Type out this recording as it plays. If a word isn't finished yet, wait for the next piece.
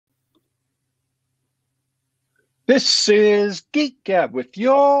This is Geek Gab with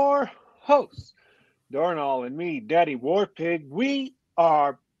your host, Darnall and me, Daddy Warpig. We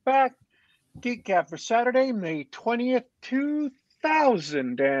are back. Geek Gab for Saturday, May 20th,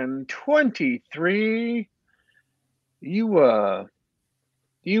 2023. You will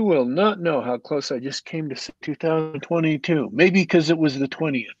not know how close I just came to 2022. Maybe because it was the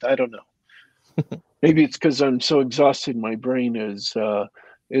 20th. I don't know. Maybe it's because I'm so exhausted. My brain is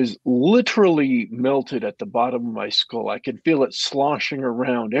literally melted at the bottom of my skull. I can feel it sloshing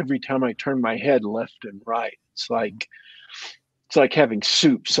around every time I turn my head left and right. It's like having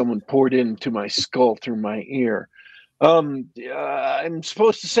soup someone poured into my skull through my ear. I'm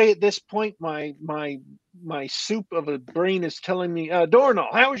supposed to say at this point, my soup of a brain is telling me,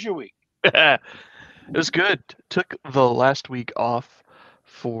 Dornall, how was your week? It was good. Took the last week off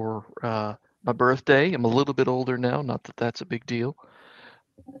for my birthday. I'm a little bit older now, not that that's a big deal.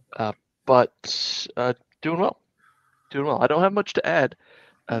 But doing well. Doing well. I don't have much to add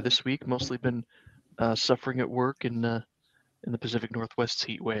this week. Mostly been suffering at work in the Pacific Northwest's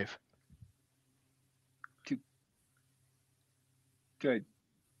heat wave. Good.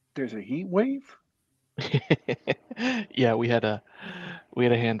 There's a heat wave? Yeah, we had a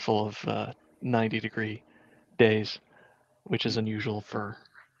handful of 90-degree days, which is unusual for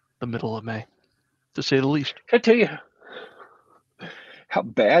the middle of May, to say the least. Can I tell you how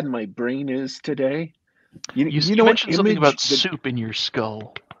bad my brain is today? You know what mentioned something image about soup in your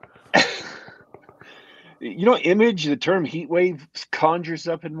skull. You know what image the term heat wave conjures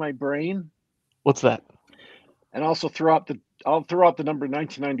up in my brain? What's that? And also I'll throw out the number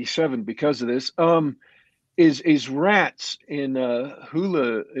 1997 because of this. Is rats in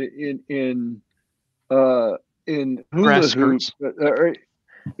hula in hula Grass hoop skirts.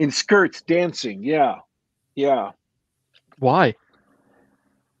 in skirts dancing? Yeah. Why?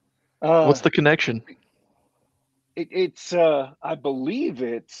 Uh, What's the connection? it's I believe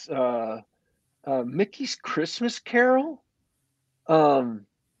it's Mickey's Christmas Carol. Or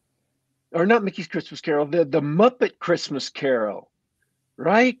not Mickey's Christmas Carol, the Muppet Christmas Carol,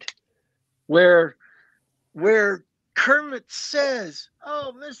 right? Where Kermit says,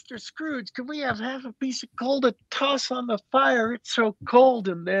 "Oh, Mr. Scrooge, can we have half a piece of coal to toss on the fire? It's so cold."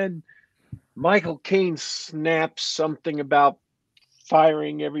 And then Michael Caine snaps something about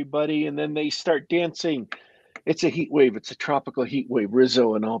firing everybody, and then they start dancing. It's a heat wave. It's a tropical heat wave.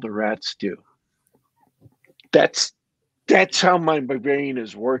 Rizzo and all the rats do. That's how my brain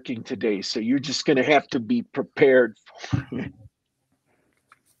is working today. So you're just going to have to be prepared. I'm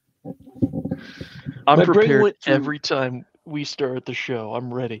My brain prepared went through. every time we start the show.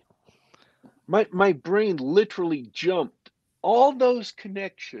 I'm ready. My brain literally jumped all those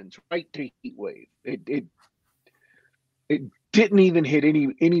connections right to heat wave. It didn't even hit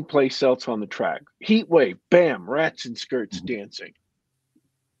any place else on the track. Heat wave, bam, rats in skirts dancing.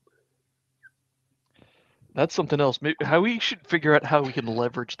 That's something else. Maybe, how we should figure out how we can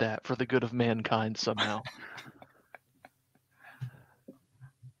leverage that for the good of mankind somehow.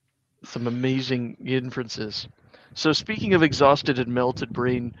 Some amazing inferences. So speaking of exhausted and melted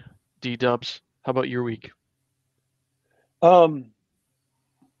brain, D-dubs, how about your week? Oh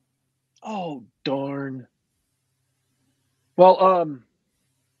darn. Well,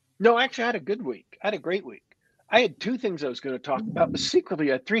 no, actually, I had a good week. I had a great week. I had two things I was going to talk about, but secretly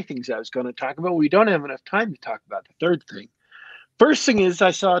I had three things I was going to talk about. We don't have enough time to talk about the third thing. First thing is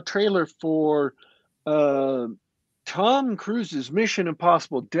I saw a trailer for Tom Cruise's Mission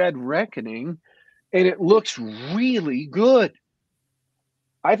Impossible Dead Reckoning, and it looks really good.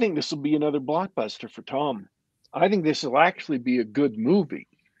 I think this will be another blockbuster for Tom. I think this will actually be a good movie.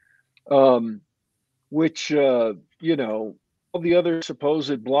 Which all the other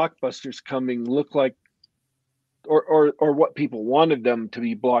supposed blockbusters coming look like, or what people wanted them to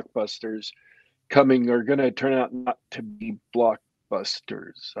be blockbusters coming are going to turn out not to be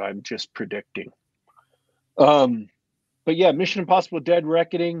blockbusters. I'm just predicting. But yeah, Mission Impossible Dead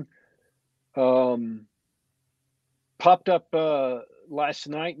Reckoning popped up last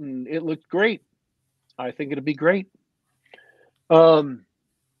night and it looked great. I think it'll be great.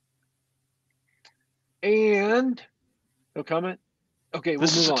 And no comment. Okay,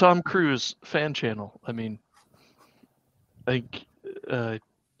 This we'll is move a on. Tom Cruise fan channel. I mean, I think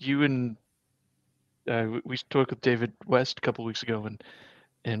you and we spoke with David West a couple weeks ago,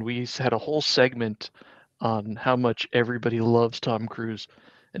 and we had a whole segment on how much everybody loves Tom Cruise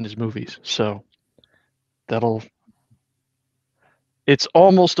and his movies. So it's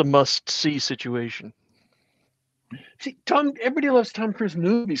almost a must-see situation. See, everybody loves Tom Cruise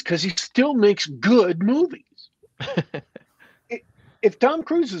movies because he still makes good movies. If Tom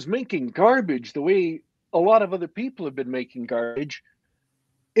Cruise is making garbage the way a lot of other people have been making garbage,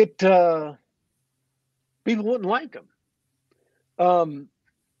 it people wouldn't like them.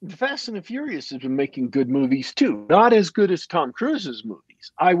 The Fast and the Furious has been making good movies too. Not as good as Tom Cruise's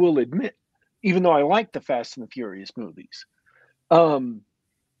movies, I will admit, even though I like the Fast and the Furious movies.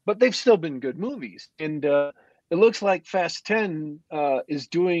 But they've still been good movies. And it looks like Fast 10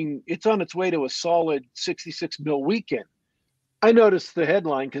 it's on its way to a solid 66 mil weekend. I noticed the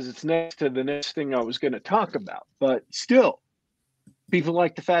headline because it's next to the next thing I was going to talk about. But still, people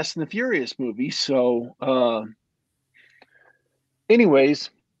like the Fast and the Furious movies. So, anyways,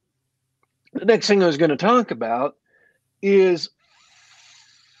 the next thing I was going to talk about is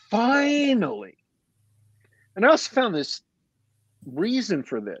finally, and I also found this reason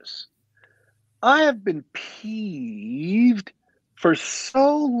for this. I have been peeved for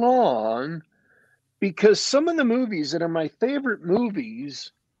so long because some of the movies that are my favorite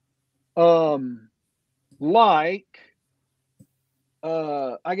movies, I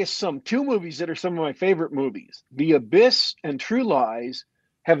guess two movies that are some of my favorite movies, The Abyss and True Lies,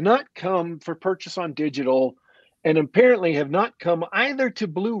 have not come for purchase on digital, and apparently have not come either to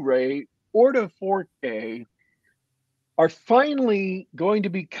Blu-ray or to 4K, are finally going to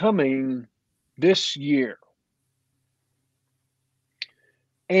be coming this year.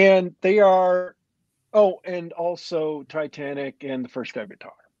 And they are, and also Titanic and The First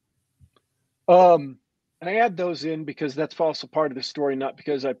Avatar. I add those in because that's also part of the story, not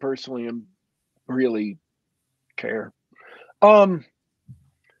because I personally really care. They're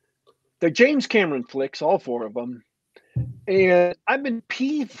James Cameron flicks, all four of them. And I've been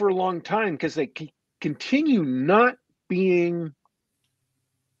peeved for a long time because they continue not being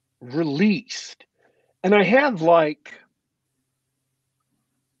released. And I have I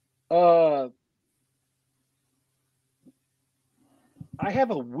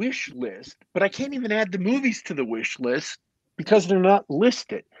have a wish list, but I can't even add the movies to the wish list because they're not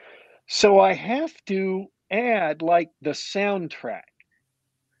listed. So I have to add the soundtrack.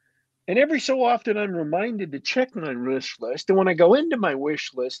 And every so often I'm reminded to check my wish list. And when I go into my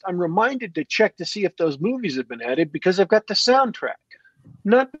wish list, I'm reminded to check to see if those movies have been added because I've got the soundtrack.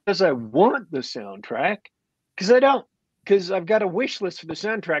 Not because I want the soundtrack, because I don't. Because I've got a wish list for the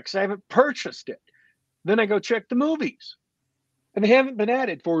soundtrack because I haven't purchased it. Then I go check the movies. And they haven't been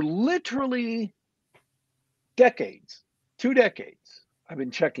added for literally decades, 2 decades. I've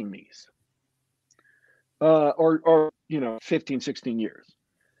been checking these. Or 15, 16 years.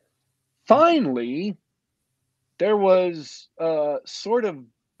 Finally, there was a sort of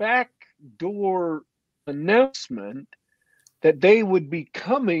backdoor announcement that they would be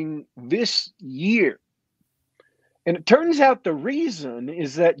coming this year. And it turns out the reason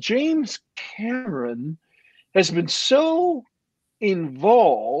is that James Cameron has been so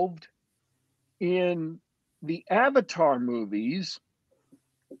involved in the Avatar movies,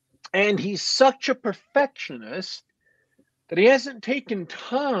 and he's such a perfectionist that he hasn't taken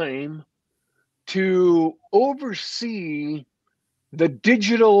time to oversee the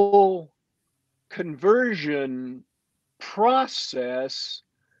digital conversion process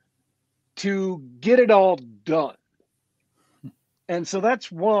to get it all done. And so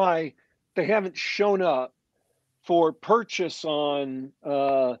that's why they haven't shown up for purchase on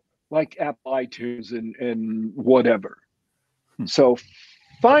Apple iTunes and whatever. So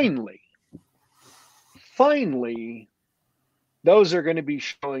finally, those are going to be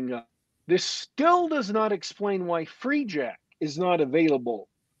showing up. This still does not explain why FreeJack is not available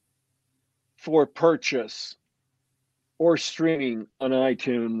for purchase or streaming on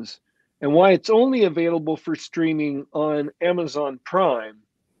iTunes, and why it's only available for streaming on Amazon Prime.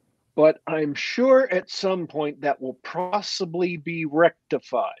 But I'm sure at some point that will possibly be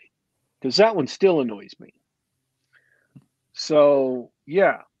rectified, because that one still annoys me. So,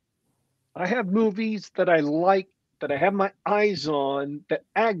 yeah, I have movies that I like, that I have my eyes on, that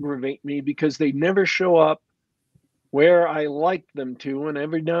aggravate me because they never show up where I like them to. And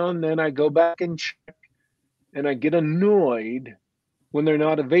every now and then I go back and check, and I get annoyed when they're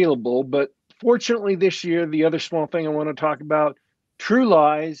not available. But fortunately this year, the other small thing I want to talk about, True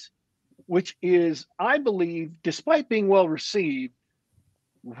Lies, which is, I believe, despite being well received,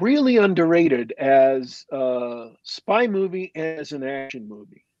 really underrated as a spy movie and as an action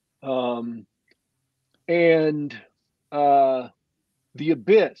movie. And The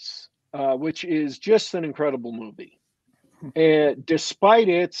Abyss, which is just an incredible movie. And despite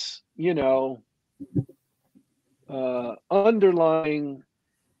its, underlying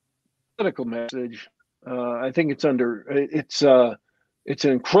political message, I think it's an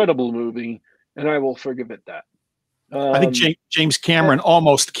incredible movie, and I will forgive it that. I think James Cameron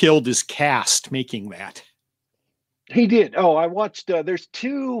almost killed his cast making that. He did. Oh, I watched. There's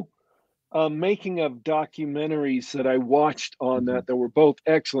two making of documentaries that I watched on that were both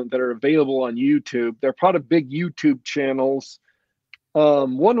excellent, that are available on YouTube. They're part of big YouTube channels.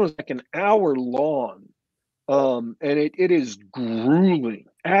 One was like an hour long, and it is grueling,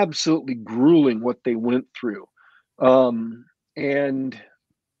 absolutely grueling what they went through. And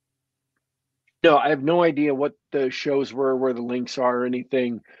no, I have no idea what the shows were, where the links are or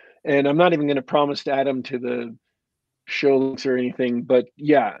anything. And I'm not even going to promise to add them to the show links or anything. But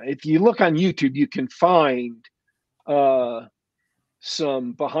yeah, if you look on YouTube, you can find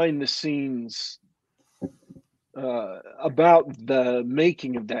some behind the scenes about the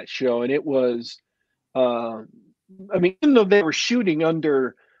making of that show. And it was, I mean, even though they were shooting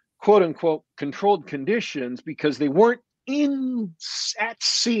under quote unquote controlled conditions, because they weren't at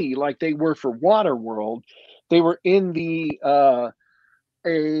sea like they were for Waterworld, they were in a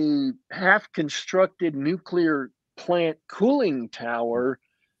half constructed nuclear plant cooling tower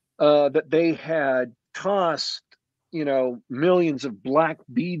that they had tossed, millions of black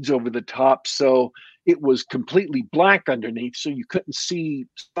beads over the top, so it was completely black underneath, so you couldn't see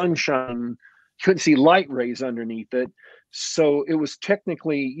sunshine, couldn't see light rays underneath it. So it was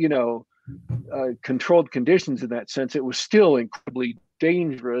technically, controlled conditions in that sense. It was still incredibly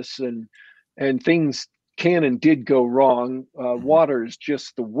dangerous, and things can and did go wrong. Water is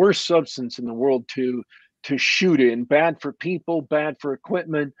just the worst substance in the world to shoot in. Bad for people, bad for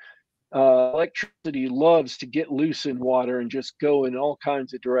equipment. Electricity loves to get loose in water and just go in all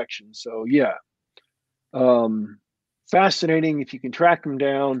kinds of directions. So yeah, fascinating if you can track them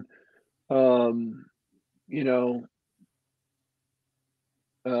down. I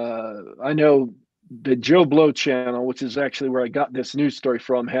know the Joe Blow channel, which is actually where I got this news story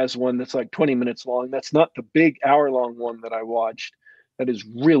from, has one that's like 20 minutes long. That's not the big hour-long one that I watched. That is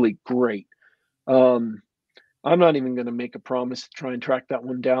really great. I'm not even going to make a promise to try and track that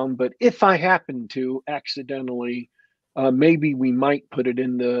one down, but if I happen to accidentally, maybe we might put it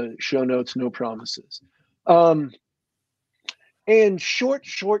in the show notes. No promises. And short,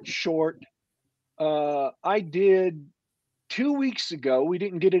 I did 2 weeks ago. We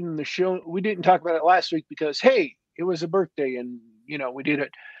didn't get it in the show. We didn't talk about it last week because, hey, it was a birthday and, we did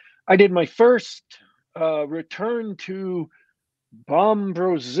it. I did my first return to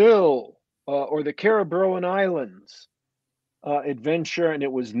Brazil, or the Caribbean Islands adventure, and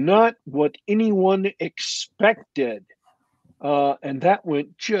it was not what anyone expected. And that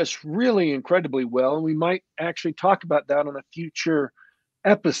went just really incredibly well. And we might actually talk about that on a future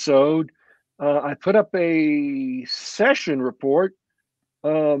episode. I put up a session report,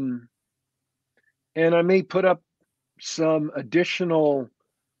 and I may put up some additional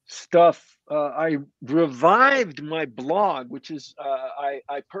stuff. I revived my blog, which is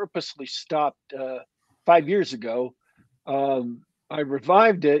I purposely stopped 5 years ago. I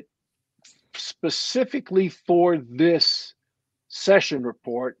revived it specifically for this session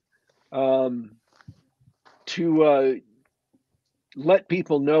report, to let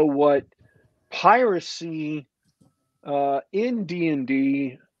people know what piracy in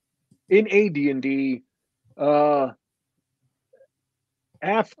D&D, in AD&D,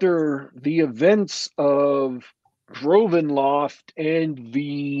 after the events of Grovenloft and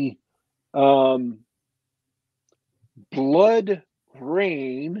the Blood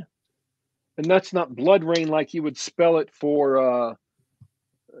Rain, and that's not Blood Rain like you would spell it for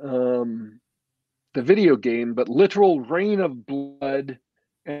the video game, but literal rain of blood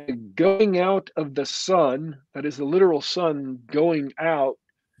and going out of the sun. That is the literal sun going out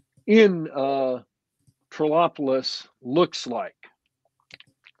in Trollopolis looks like.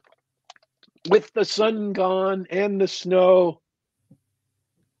 With the sun gone and the snow,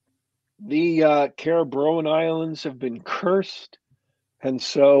 the Caribbean Islands have been cursed. And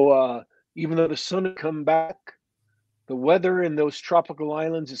so even though the sun had come back, the weather in those tropical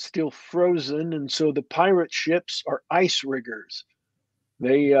islands is still frozen. And so the pirate ships are ice riggers.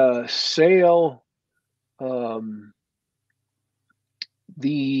 They sail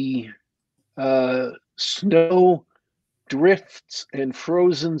the snow drifts and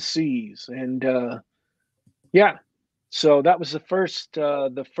frozen seas. And yeah, so that was the first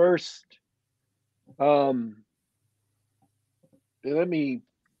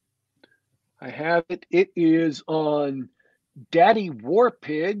I have it. It is on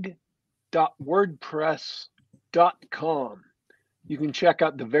daddywarpig.wordpress.com. You can check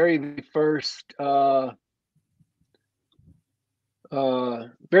out the very first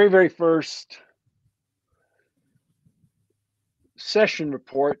session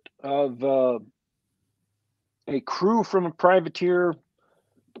report of a crew from a privateer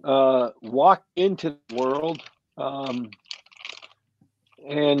walk into the world,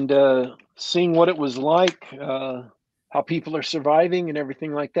 and seeing what it was like, how people are surviving and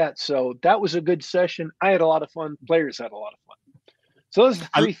everything like that. So that was a good session. I had a lot of fun. Players had a lot of fun. So those are the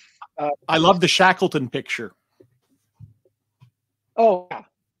three. I love the Shackleton picture. Oh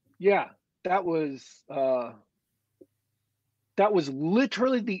yeah, that was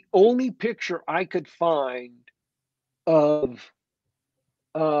literally the only picture I could find of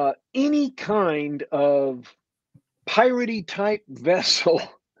any kind of piratey type vessel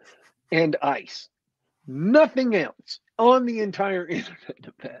and ice. Nothing else on the entire internet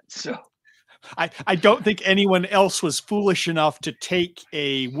of that. So I don't think anyone else was foolish enough to take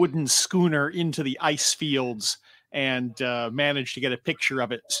a wooden schooner into the ice fields and manage to get a picture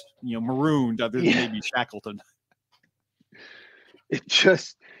of it, marooned, other than maybe Shackleton. It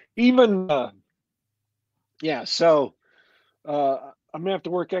just even so I'm gonna have to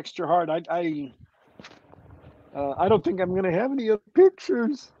work extra hard. I don't think I'm gonna have any other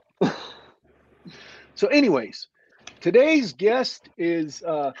pictures. So anyways, today's guest is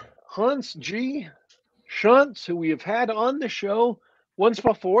Hans G. Schantz, who we have had on the show once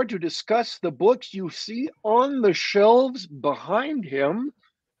before to discuss the books you see on the shelves behind him.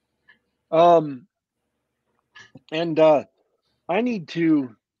 And I need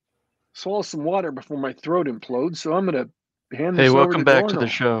to swallow some water before my throat implodes, so I'm going to hand this over to welcome back to Dorno. the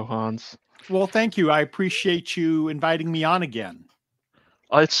show, Hans. Well, thank you. I appreciate you inviting me on again.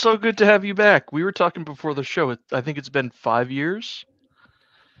 It's so good to have you back. We were talking before the show. I think it's been 5 years.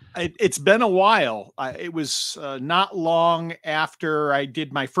 It's been a while. It was not long after I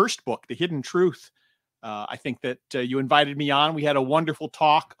did my first book, The Hidden Truth. I think that you invited me on. We had a wonderful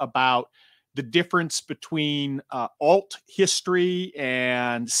talk about the difference between alt history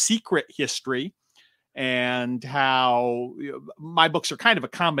and secret history, and how my books are kind of a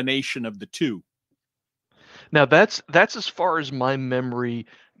combination of the two. Now that's as far as my memory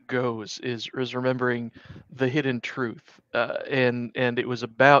goes, is remembering The Hidden Truth, and it was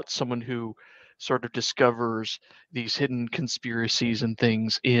about someone who sort of discovers these hidden conspiracies and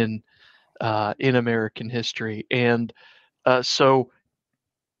things in American history. And so,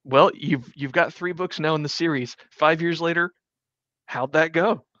 well, you've got 3 books now in the series. 5 years later, how'd that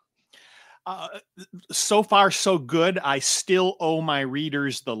go? So far, so good. I still owe my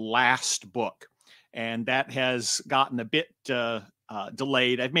readers the last book, and that has gotten a bit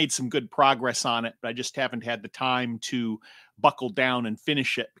delayed. I've made some good progress on it, but I just haven't had the time to buckle down and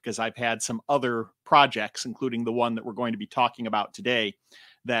finish it because I've had some other projects, including the one that we're going to be talking about today,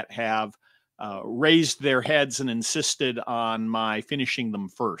 that have raised their heads and insisted on my finishing them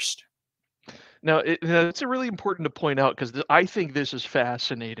first. Now, it's really important to point out, because I think this is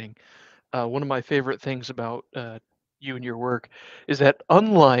fascinating. One of my favorite things about you and your work is that,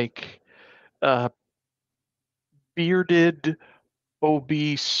 unlike bearded,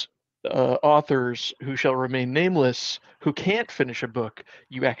 obese authors who shall remain nameless who can't finish a book,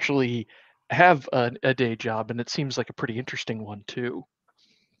 you actually have a day job, and it seems like a pretty interesting one too.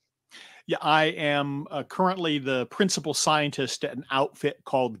 Yeah, I am currently the principal scientist at an outfit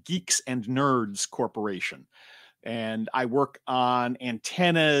called Geeks and Nerds Corporation. And I work on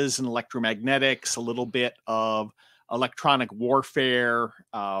antennas and electromagnetics, a little bit of electronic warfare.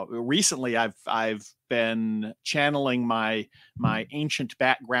 Recently, I've been channeling my ancient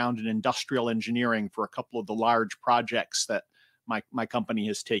background in industrial engineering for a couple of the large projects that my company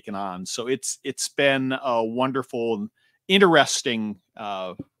has taken on. So it's been a wonderful and interesting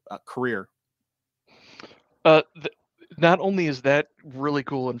career. Not only is that really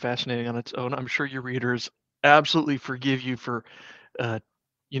cool and fascinating on its own, I'm sure your readers absolutely forgive you for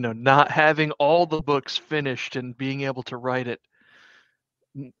not having all the books finished and being able to write it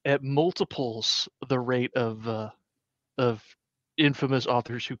at multiples the rate of infamous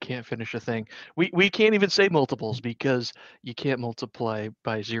authors who can't finish a thing. We can't even say multiples, because you can't multiply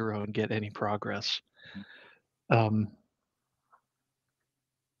by 0 and get any progress.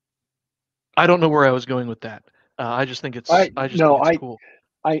 I don't know where I was going with that. I just think it's cool.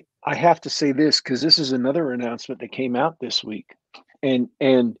 I have to say this, because this is another announcement that came out this week, and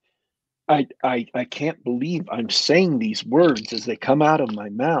I can't believe I'm saying these words as they come out of my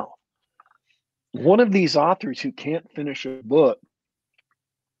mouth. One of these authors who can't finish a book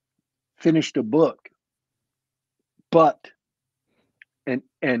finished a book, but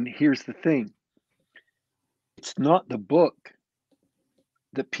and here's the thing: it's not the book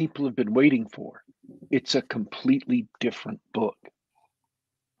that people have been waiting for. It's a completely different book,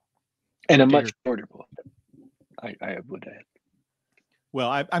 and a much shorter book, I would add.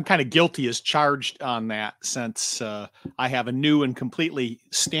 Well, I'm kind of guilty as charged on that, since I have a new and completely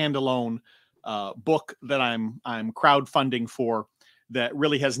standalone book that I'm crowdfunding for that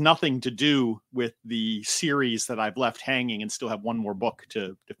really has nothing to do with the series that I've left hanging, and still have one more book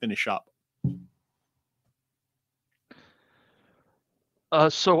to finish up.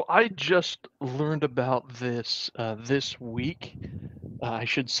 So I just learned about this this week. I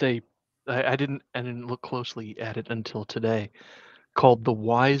should say I didn't look closely at it until today. Called The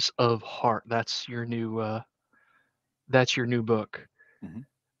Wise of Heart. That's your new book.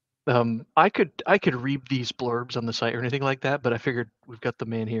 Mhm. I could read these blurbs on the site or anything like that, but I figured we've got the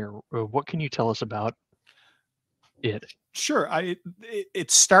man here. What can you tell us about it? Sure.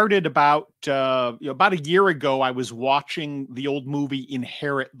 It started about about a year ago. I was watching the old movie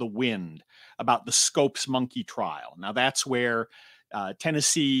Inherit the Wind about the Scopes monkey trial. Now that's where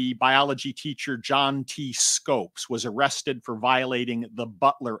Tennessee biology teacher John T. Scopes was arrested for violating the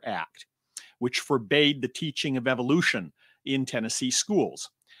Butler Act, which forbade the teaching of evolution in Tennessee schools.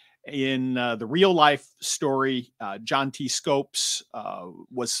 In the real life story, John T. Scopes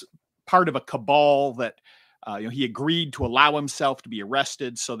was part of a cabal that he agreed to allow himself to be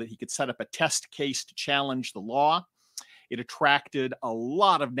arrested so that he could set up a test case to challenge the law. It attracted a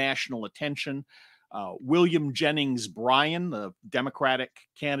lot of national attention. William Jennings Bryan, the Democratic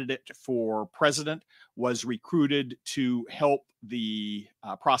candidate for president, was recruited to help the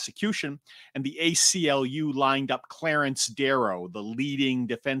prosecution, and the ACLU lined up Clarence Darrow, the leading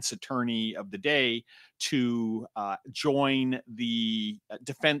defense attorney of the day, to join the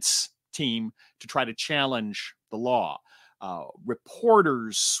defense team to try to challenge the law.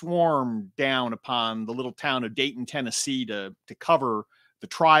 Reporters swarmed down upon the little town of Dayton, Tennessee to cover the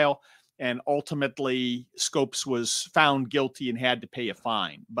trial. And ultimately, Scopes was found guilty and had to pay a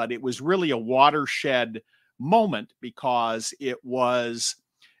fine. But it was really a watershed moment, because it was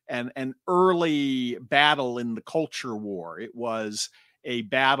an early battle in the culture war. It was a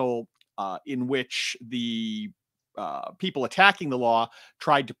battle in which the people attacking the law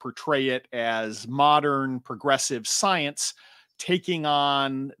tried to portray it as modern progressive science taking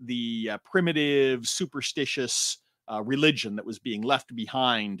on the primitive, superstitious religion that was being left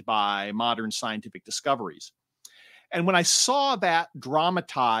behind by modern scientific discoveries. And when I saw that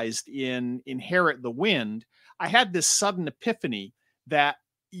dramatized in Inherit the Wind, I had this sudden epiphany that,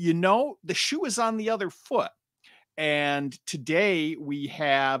 the shoe is on the other foot. And today we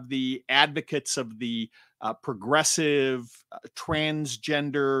have the advocates of the progressive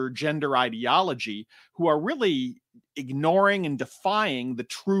transgender gender ideology who are really ignoring and defying the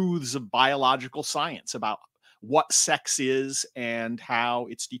truths of biological science about what sex is and how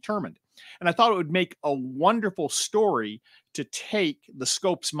it's determined. And I thought it would make a wonderful story to take the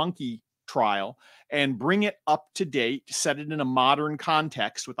Scopes monkey trial and bring it up to date, set it in a modern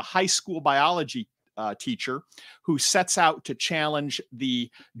context with a high school biology teacher who sets out to challenge the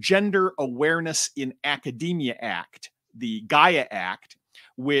Gender Awareness in Academia Act, the Gaia Act,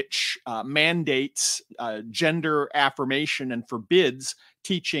 which mandates gender affirmation and forbids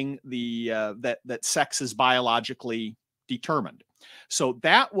teaching that sex is biologically determined. So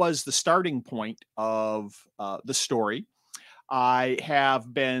that was the starting point of the story. I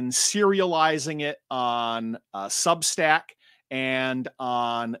have been serializing it on Substack and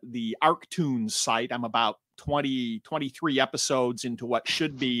on the ArcTunes site. I'm about 23 episodes into what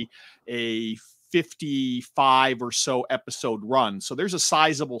should be a 55 or so episode run. So there's a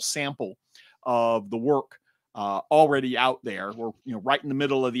sizable sample of the work already out there. We're right in the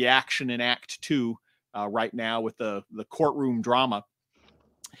middle of the action in Act 2 right now with the courtroom drama.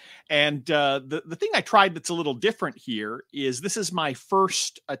 And the thing I tried that's a little different here is this is my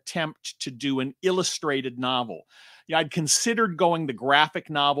first attempt to do an illustrated novel. I'd considered going the graphic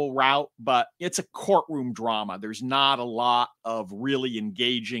novel route, but it's a courtroom drama. There's not a lot of really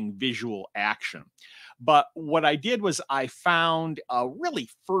engaging visual action. But what I did was I found a really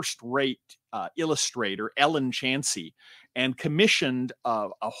first-rate illustrator, Ellen Chansey, and commissioned a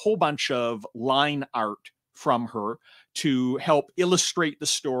whole bunch of line art from her to help illustrate the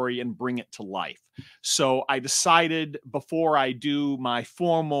story and bring it to life. So I decided, before I do my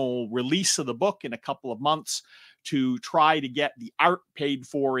formal release of the book in a couple of months, to try to get the art paid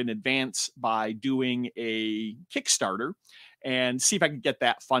for in advance by doing a Kickstarter and see if I can get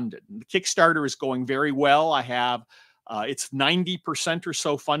that funded. The Kickstarter is going very well. I have it's 90% or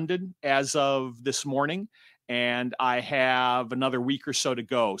so funded as of this morning, and I have another week or so to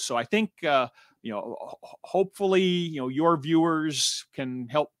go. So I think hopefully your viewers can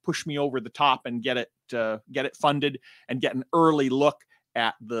help push me over the top and get it funded and get an early look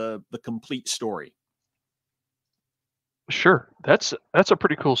at the complete story. Sure, that's a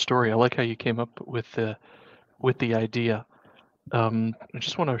pretty cool story. I like how you came up with the idea. I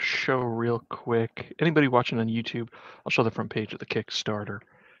just want to show real quick. Anybody watching on YouTube, I'll show the front page of the Kickstarter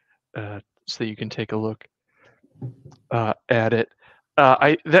so that you can take a look at it.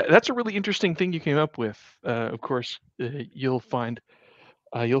 That's a really interesting thing you came up with. Of course, you'll find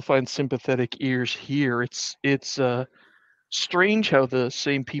sympathetic ears here. It's strange how the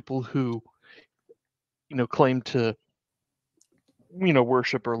same people who claim to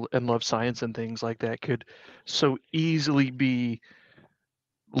worship and love science and things like that could so easily be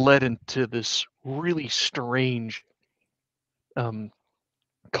led into this really strange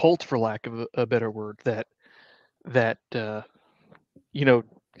cult, for lack of a better word, that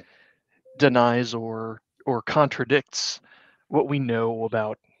denies or contradicts what we know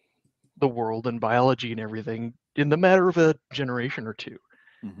about the world and biology and everything in the matter of a generation or two.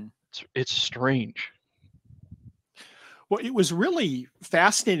 Mm-hmm. It's strange. Well, it was really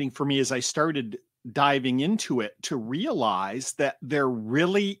fascinating for me as I started diving into it to realize that there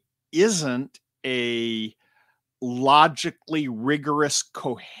really isn't a logically rigorous,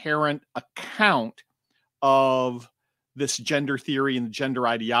 coherent account of this gender theory and gender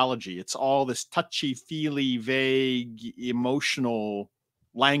ideology. It's all this touchy-feely, vague, emotional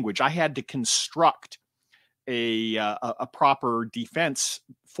language. I had to construct a proper defense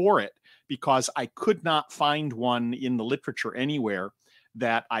for it because I could not find one in the literature anywhere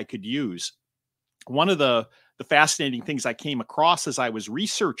that I could use. One of the fascinating things I came across as I was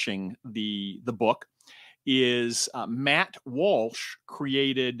researching the book is Matt Walsh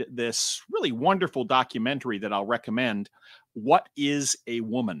created this really wonderful documentary that I'll recommend, What is a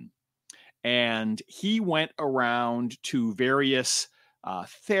Woman? And he went around to various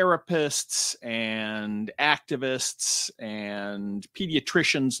therapists and activists and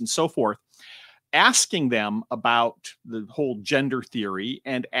pediatricians and so forth, asking them about the whole gender theory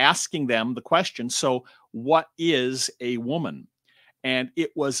and asking them the question, so what is a woman? And it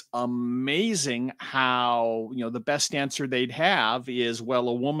was amazing how, the best answer they'd have is, well,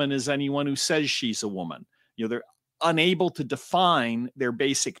 a woman is anyone who says she's a woman. They're unable to define their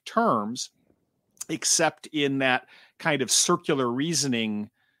basic terms, except in that kind of circular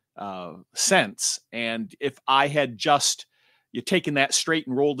reasoning sense. And if I had just taken that straight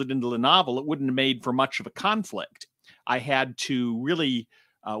and rolled it into the novel, it wouldn't have made for much of a conflict. I had to really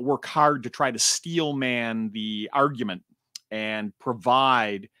work hard to try to steelman the argument and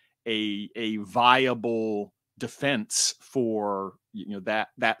provide a viable defense for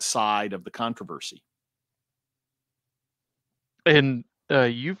that side of the controversy. And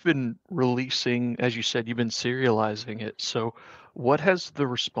you've been releasing, as you said, you've been serializing it. So what has the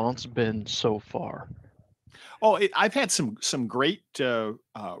response been so far? Oh, I've had some great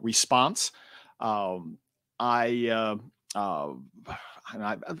response.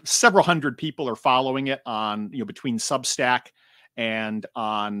 Several hundred people are following it on, between Substack and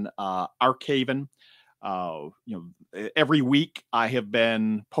on Archaven. Every week I have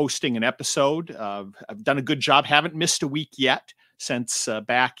been posting an episode. I've done a good job. Haven't missed a week yet since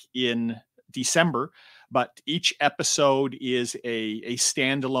back in December. But each episode is a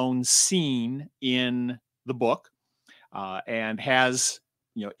standalone scene in the book and has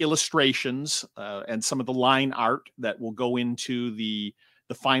illustrations and some of the line art that will go into the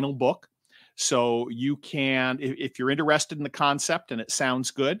final book. So you can, if you're interested in the concept and it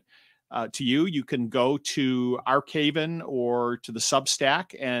sounds good to you, you can go to Archaven or to the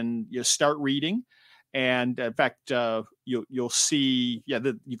Substack and start reading. And in fact, you'll see,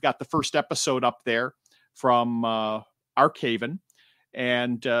 you've got the first episode up there from Archaven,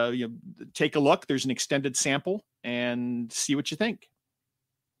 and take a look. There's an extended sample and see what you think.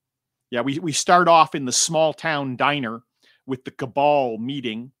 Yeah, we start off in the small town diner with the Cabal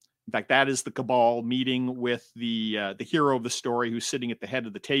meeting. In fact, that is the Cabal meeting with the hero of the story who's sitting at the head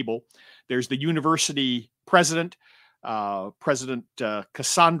of the table. There's the university president, President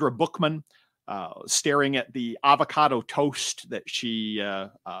Cassandra Bookman, staring at the avocado toast that she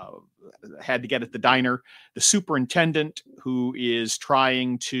had to get at the diner. The superintendent, who is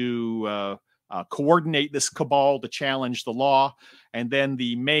trying to coordinate this cabal to challenge the law. And then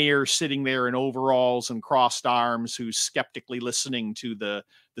the mayor sitting there in overalls and crossed arms, who's skeptically listening to the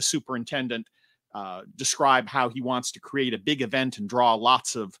superintendent describe how he wants to create a big event and draw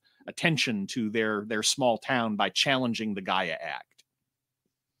lots of attention to their small town by challenging the Gaia Act.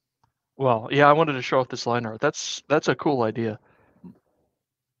 Well, yeah, I wanted to show off this line art. That's a cool idea.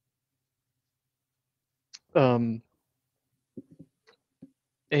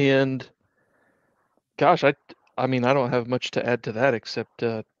 And gosh, I mean, I don't have much to add to that except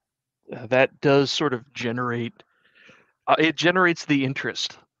that does sort of generate It generates the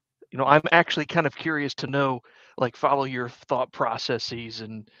interest. I'm actually kind of curious to know, like, follow your thought processes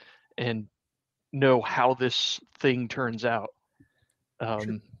and know how this thing turns out.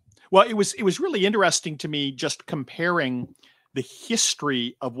 Well, it was really interesting to me just comparing the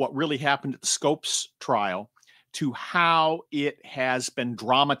history of what really happened at the Scopes trial to how it has been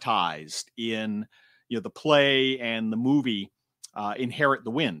dramatized in the play and the movie Inherit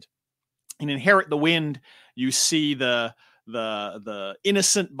the Wind. In Inherit the Wind, you see the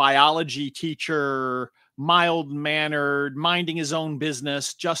innocent biology teacher, mild-mannered, minding his own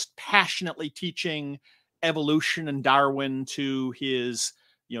business, just passionately teaching evolution and Darwin to his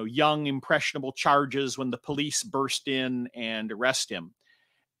young, impressionable charges when the police burst in and arrest him.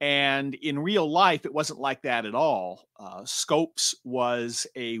 And in real life, it wasn't like that at all. Scopes was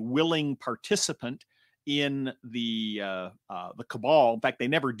a willing participant in the cabal. In fact, they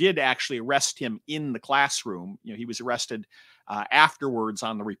never did actually arrest him in the classroom. He was arrested afterwards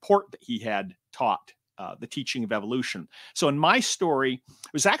on the report that he had taught the teaching of evolution. So in my story,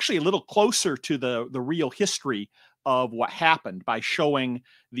 it was actually a little closer to the real history of what happened by showing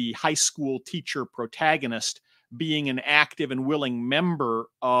the high school teacher protagonist being an active and willing member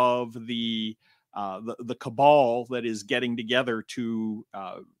of the cabal that is getting together to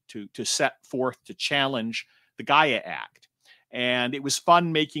set forth to challenge the Gaia Act. And it was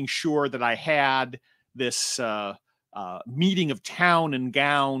fun making sure that I had this meeting of town and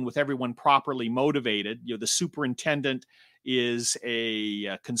gown with everyone properly motivated. The superintendent is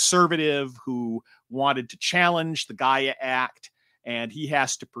a conservative who wanted to challenge the Gaia Act, and he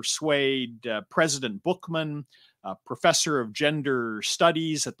has to persuade President Bookman, professor of gender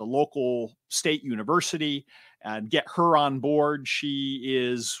studies at the local state university, and get her on board. She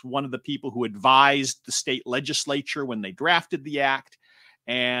is one of the people who advised the state legislature when they drafted the act.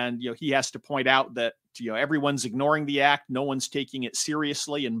 And he has to point out that everyone's ignoring the act, no one's taking it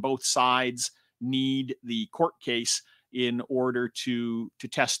seriously, and both sides need the court case in order to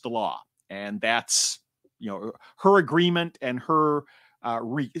test the law. And that's her agreement and her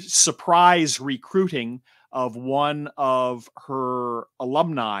surprise recruiting of one of her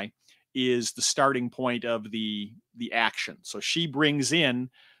alumni is the starting point of the action. So she brings in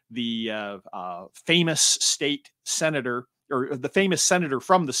the famous state senator, or the famous senator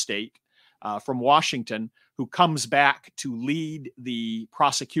from the state, from Washington, who comes back to lead the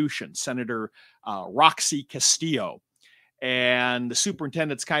prosecution, Senator Roxy Castillo. And the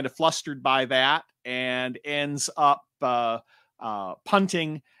superintendent's kind of flustered by that and ends up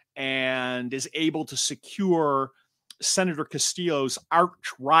punting and is able to secure Senator Castillo's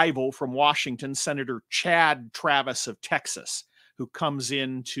arch rival from Washington, Senator Chad Travis of Texas, who comes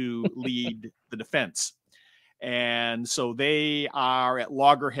in to lead the defense. And so they are at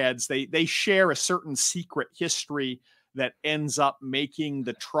loggerheads. They share a certain secret history that ends up making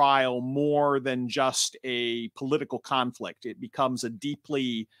the trial more than just a political conflict. It becomes a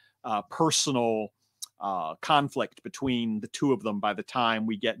deeply personal conflict between the two of them by the time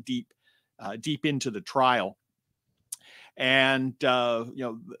we get deep into the trial. And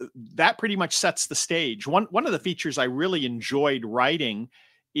that pretty much sets the stage. One of the features I really enjoyed writing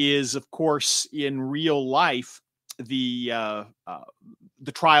is, of course, in real life, the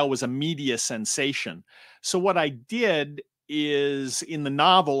trial was a media sensation. So what I did is, in the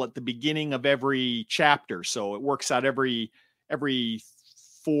novel, at the beginning of every chapter, so it works out every 3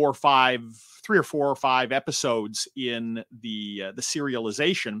 or 4 or 5 episodes in the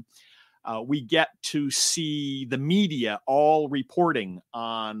serialization, we get to see the media all reporting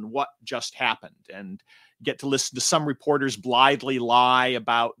on what just happened, and get to listen to some reporters blithely lie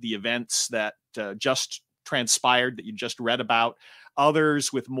about the events that just transpired that you just read about,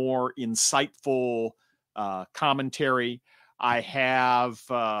 others with more insightful commentary. I have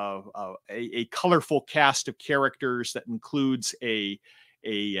a colorful cast of characters that includes a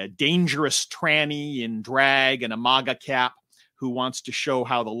dangerous tranny in drag and a MAGA cap who wants to show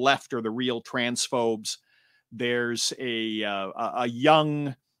how the left are the real transphobes. There's a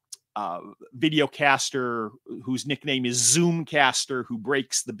young videocaster whose nickname is Zoomcaster, who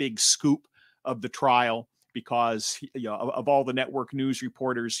breaks the big scoop of the trial because of all the network news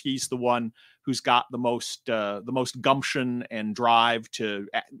reporters, he's the one who's got the most gumption and drive to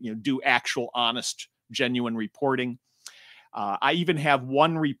do actual, honest, genuine reporting. I even have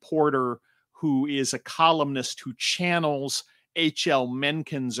one reporter who is a columnist who channels H.L.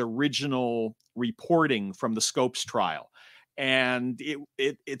 Mencken's original reporting from the Scopes trial. And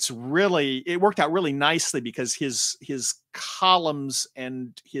it worked out really nicely because his columns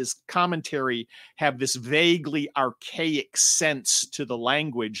and his commentary have this vaguely archaic sense to the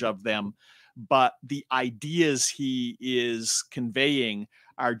language of them but the ideas he is conveying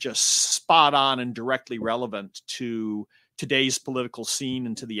are just spot on and directly relevant to today's political scene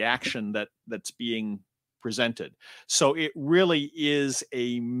and to the action that's being presented. So it really is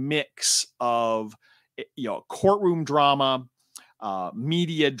a mix of, courtroom drama,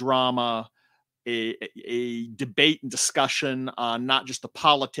 media drama, a debate and discussion on not just the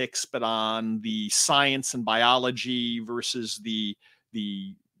politics, but on the science and biology versus the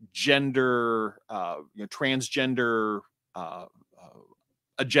gender, transgender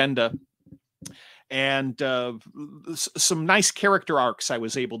agenda, and some nice character arcs I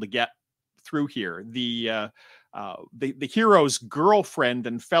was able to get through here. The hero's girlfriend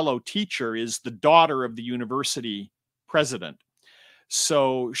and fellow teacher is the daughter of the university president.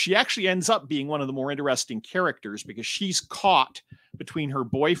 So she actually ends up being one of the more interesting characters because she's caught between her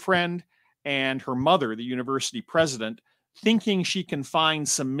boyfriend and her mother, the university president, thinking she can find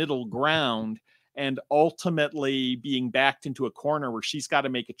some middle ground, and ultimately being backed into a corner where she's got to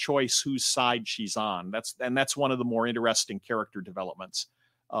make a choice whose side she's on. That's one of the more interesting character developments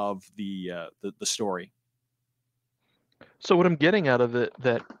of the story. So what I'm getting out of it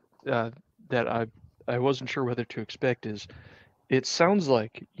that I wasn't sure whether to expect is, it sounds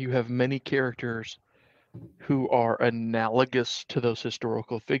like you have many characters who are analogous to those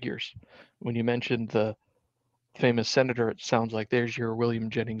historical figures. When you mentioned the famous senator, it sounds like there's your William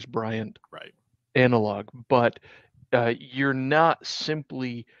Jennings Bryan right analog, but you're not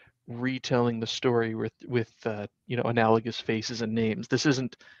simply retelling the story with analogous faces and names. This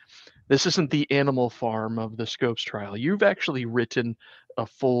isn't the Animal Farm of the Scopes trial. You've actually written a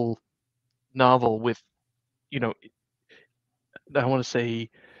full novel with, I want to say,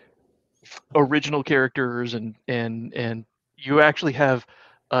 original characters, and you actually have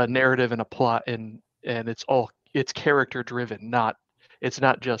a narrative and a plot, and it's character driven, it's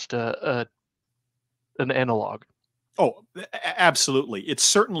not just an analog. Oh, absolutely. It's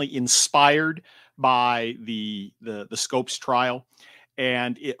certainly inspired by the Scopes trial,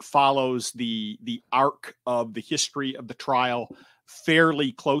 and it follows the arc of the history of the trial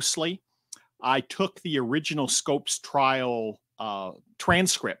fairly closely. I took the original Scopes trial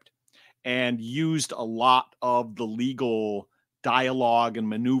transcript and used a lot of the legal dialogue and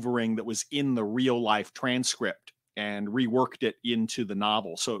maneuvering that was in the real life transcript and reworked it into the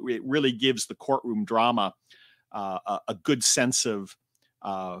novel. So it really gives the courtroom drama a good sense of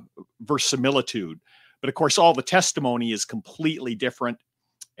verisimilitude. But of course, all the testimony is completely different,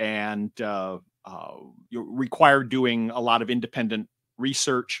 and required doing a lot of independent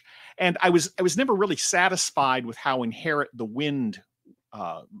research. And I was never really satisfied with how Inherit the Wind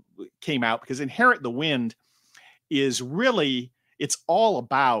came out, because Inherit the Wind is really, it's all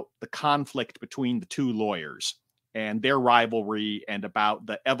about the conflict between the two lawyers and their rivalry, and about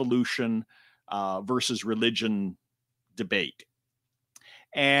the evolution versus religion debate.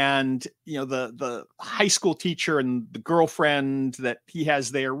 And the high school teacher and the girlfriend that he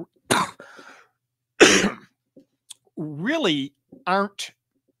has there really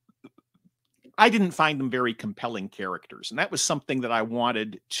I didn't find them very compelling characters, and that was something that I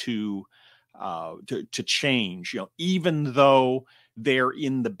wanted to change. Even though they're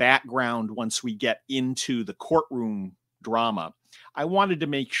in the background once we get into the courtroom drama, I wanted to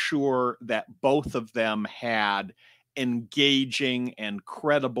make sure that both of them had engaging and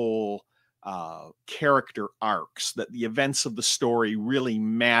credible character arcs, that the events of the story really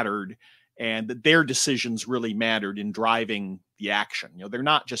mattered, and that their decisions really mattered in driving the action. They're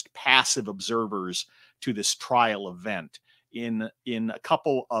not just passive observers to this trial event. In a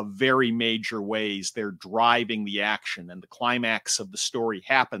couple of very major ways, they're driving the action, and the climax of the story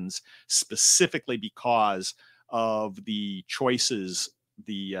happens specifically because of the choices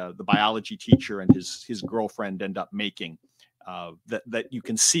the biology teacher and his girlfriend end up making, that you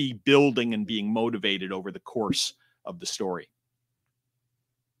can see building and being motivated over the course of the story.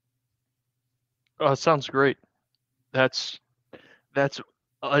 Sounds great. That's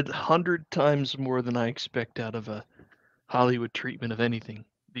 100 times more than I expect out of a Hollywood treatment of anything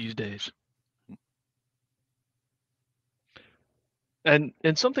these days. And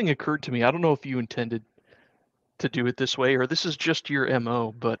something occurred to me. I don't know if you intended to do it this way, or this is just your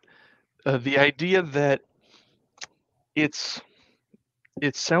MO, but the idea that it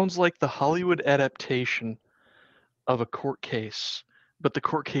sounds like the Hollywood adaptation of a court case, but the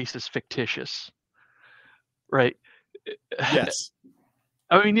court case is fictitious, right? Yes.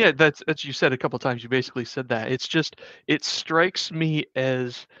 I mean, yeah, that's you said a couple of times. You basically said that. It's just, it strikes me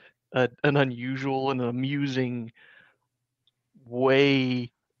as an unusual and amusing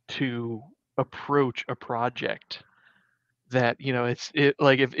way to approach a project that, you know,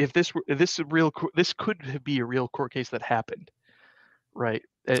 like if this were this could be a real court case that happened, right?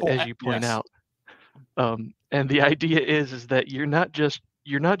 As you point Yes. out. And the idea is that you're not just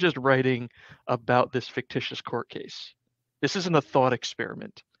writing about this fictitious court case. This isn't a thought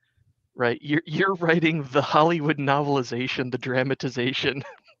experiment, right? You're writing the Hollywood novelization, the dramatization,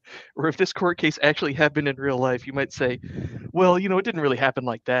 or if this court case actually happened in real life, you might say, well, you know, it didn't really happen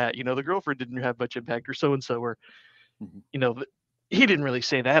like that. You know, the girlfriend didn't have much impact, or so and so, or you know, he didn't really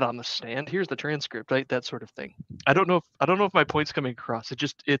say that on the stand. Here's the transcript, right? That sort of thing. I don't know if my point's coming across.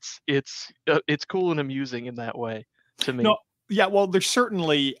 It's cool and amusing in that way to me. No, yeah. Well, there's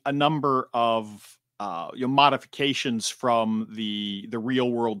certainly a number of modifications from the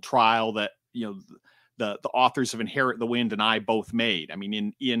real world trial that the authors of Inherit the Wind and I both made. I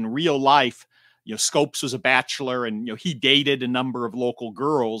mean, in real life, Scopes was a bachelor, and he dated a number of local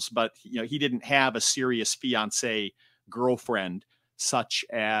girls, but he didn't have a serious fiancée girlfriend such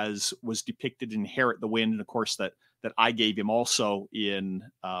as was depicted in Inherit the Wind, and of course that I gave him also in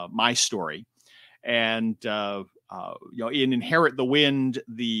my story. And in Inherit the Wind,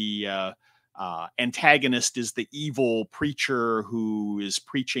 the antagonist is the evil preacher who is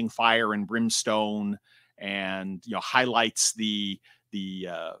preaching fire and brimstone, and highlights the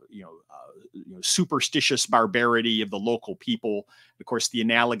superstitious barbarity of the local people. Of course, the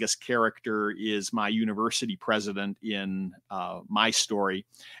analogous character is my university president in my story,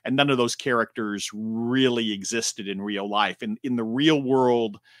 and none of those characters really existed in real life. And in the real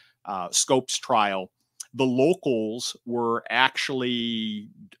world Scopes trial, the locals were actually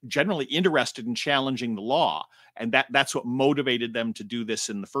generally interested in challenging the law, and that's what motivated them to do this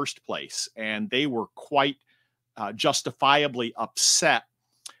in the first place. And they were quite justifiably upset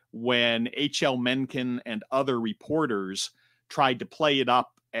when H.L. Mencken and other reporters tried to play it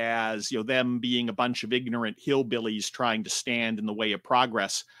up as them being a bunch of ignorant hillbillies trying to stand in the way of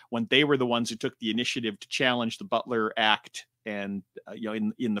progress, when they were the ones who took the initiative to challenge the Butler Act and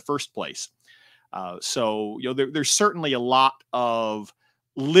in the first place. So there's certainly a lot of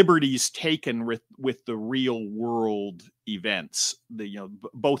liberties taken with the real world events.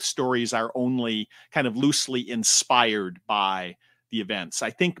 Both stories are only kind of loosely inspired by the events. I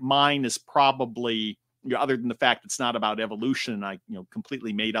think mine is probably, other than the fact it's not about evolution, I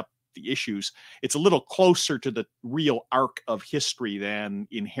completely made up the issues, it's a little closer to the real arc of history than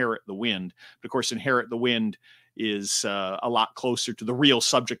Inherit the Wind. But of course, Inherit the Wind is a lot closer to the real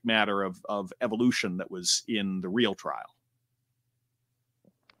subject matter of evolution that was in the real trial.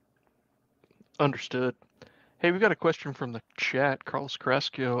 Understood. Hey, we got a question from the chat. Carlos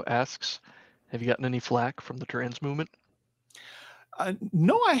Carrasco asks, have you gotten any flack from the trans movement?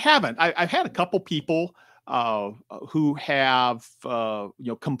 No, I haven't. I've had a couple people who have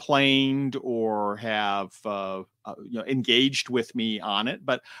complained or have engaged with me on it,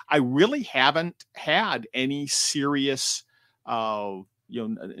 but I really haven't had any serious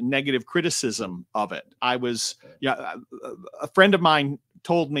negative criticism of it. I was a friend of mine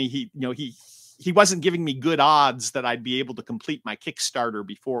told me he wasn't giving me good odds that I'd be able to complete my Kickstarter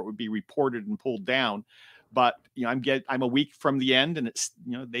before it would be reported and pulled down. But I'm a week from the end, and it's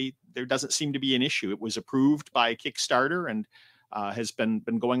there doesn't seem to be an issue. It was approved by Kickstarter and has been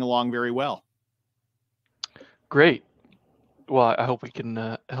going along very well. Great. Well, I hope we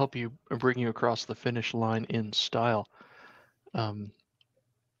can help you bring you across the finish line in style.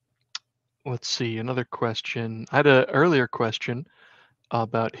 Let's see, another question. I had an earlier question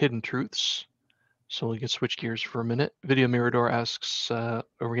about hidden truths, so we can switch gears for a minute. Video Mirador asks, are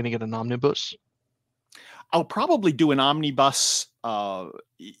we going to get an omnibus? I'll probably do an omnibus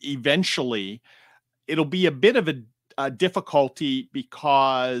eventually. It'll be a bit of a difficulty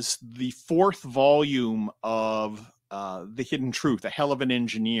because the fourth volume of The Hidden Truth, A Hell of an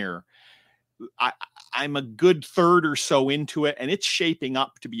Engineer, I'm a good third or so into it, and it's shaping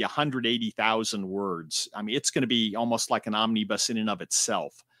up to be 180,000 words. I mean, it's going to be almost like an omnibus in and of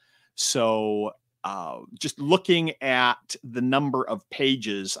itself. So just looking at the number of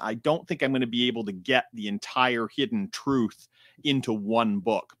pages, I don't think I'm going to be able to get the entire Hidden Truth into one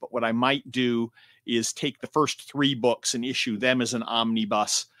book. But what I might do is take the first 3 books and issue them as an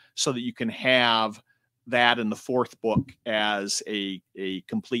omnibus so that you can have that and the 4th book as a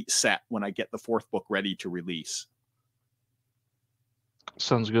complete set when I get the 4th book ready to release.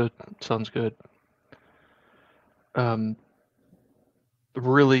 Sounds good. Sounds good.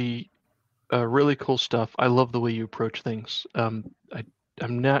 Really cool stuff. I love the way you approach things. I'm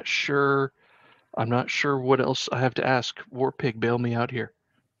not sure what else I have to ask. Warpig, bail me out here.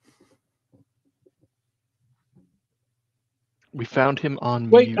 We found him on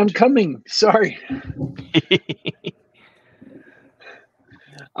Wait, mute. I'm coming. Sorry.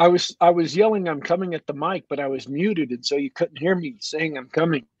 I was yelling, "I'm coming" at the mic, but I was muted, and so you couldn't hear me saying I'm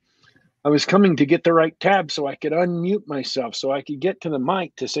coming. I was coming to get the right tab so I could unmute myself so I could get to the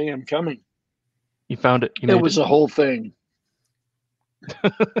mic to say I'm coming. You found it. You It made was a whole thing.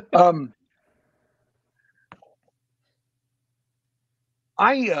 I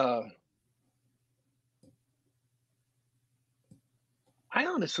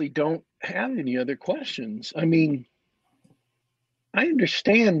honestly don't have any other questions. I mean, I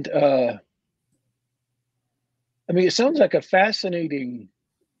understand. I mean, it sounds like a fascinating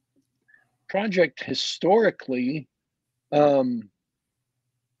project historically, and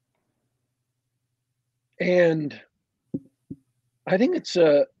I think it's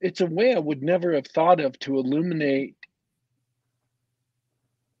a way I would never have thought of to illuminate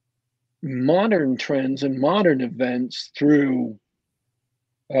modern trends and modern events through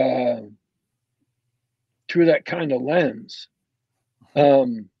that kind of lens.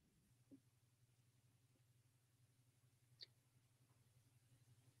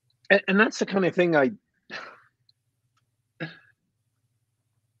 And that's the kind of thing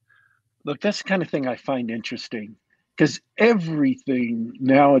that's the kind of thing I find interesting, because everything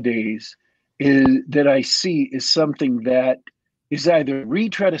nowadays that I see is something that is either a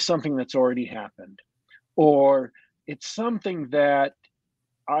retread of something that's already happened, or it's something that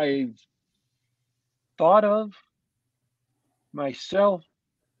I've thought of myself,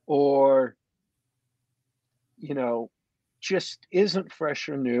 or just isn't fresh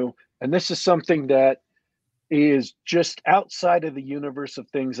or new. And this is something that is just outside of the universe of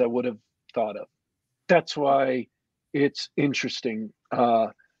things I would have thought of. That's why it's interesting,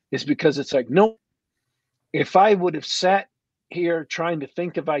 is because it's like, no, if I would have sat here trying to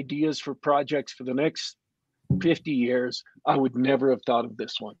think of ideas for projects for the next 50 years, I would never have thought of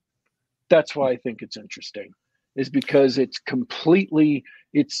this one. That's why I think it's interesting, is because it's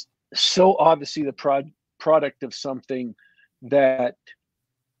so obviously the product of something that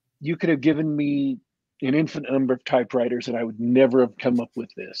you could have given me an infinite number of typewriters and I would never have come up with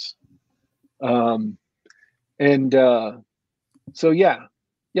this. So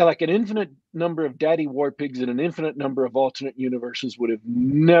like an infinite number of daddy war pigs and an infinite number of alternate universes would have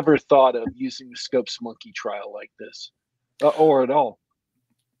never thought of using the Scopes monkey trial like this, or at all.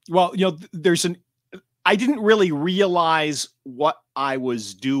 Well, I didn't really realize what I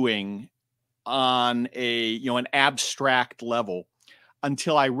was doing on an abstract level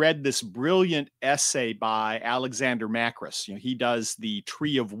until I read this brilliant essay by Alexander Macris. He does the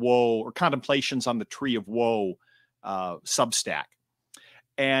Tree of Woe, or Contemplations on the Tree of Woe Substack.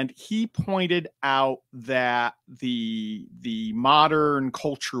 And he pointed out that the modern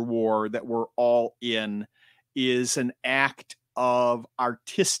culture war that we're all in is an act of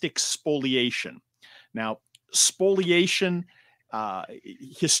artistic spoliation. Now, spoliation,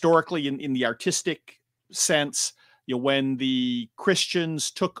 historically in the artistic sense, when the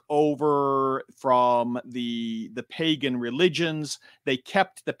Christians took over from the pagan religions, they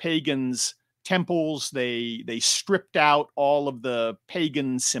kept the pagans' temples, they stripped out all of the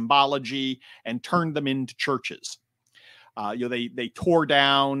pagan symbology and turned them into churches. They tore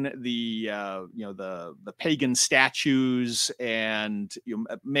down the pagan statues and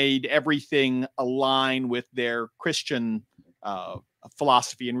made everything align with their Christian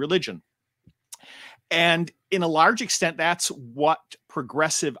philosophy and religion. And in a large extent, that's what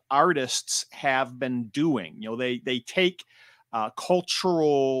progressive artists have been doing. They take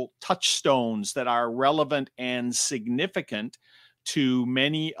cultural touchstones that are relevant and significant to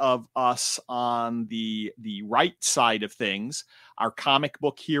many of us on the right side of things, our comic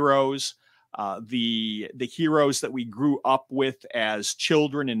book heroes, the heroes that we grew up with as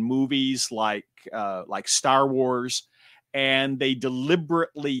children in movies like Star Wars, and they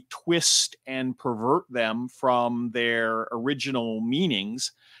deliberately twist and pervert them from their original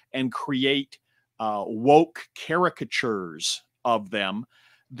meanings and create woke caricatures of them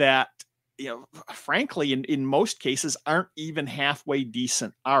that, frankly, in most cases, aren't even halfway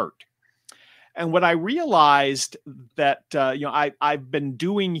decent art. And what I realized that I've been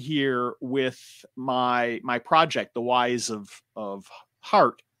doing here with my project, The Wise of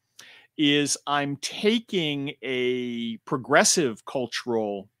Heart, is I'm taking a progressive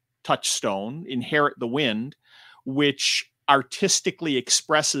cultural touchstone, Inherit the Wind, which artistically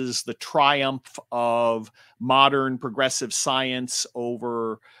expresses the triumph of modern progressive science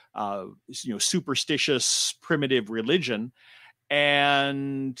over superstitious primitive religion,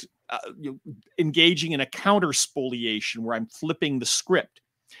 and engaging in a counter spoliation where I'm flipping the script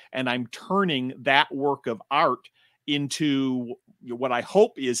and I'm turning that work of art into what I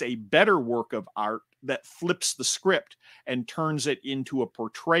hope is a better work of art that flips the script and turns it into a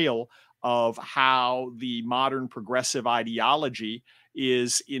portrayal of how the modern progressive ideology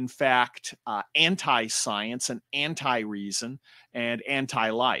is in fact anti-science and anti-reason and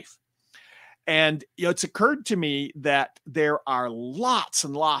anti-life. And it's occurred to me that there are lots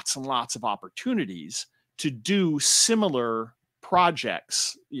and lots and lots of opportunities to do similar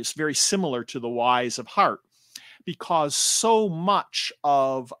projects. It's very similar to the Wise of Heart, because so much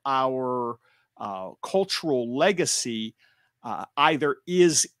of our cultural legacy either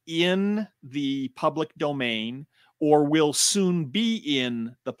is in the public domain or will soon be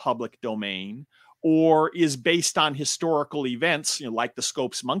in the public domain, or is based on historical events, like the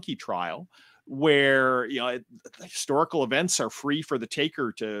Scopes monkey trial, where historical events are free for the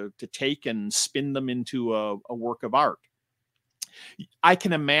taker to take and spin them into a work of art. I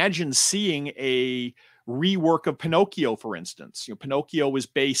can imagine seeing a rework of Pinocchio, for instance. Pinocchio was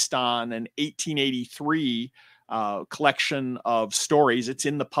based on an 1883 collection of stories. It's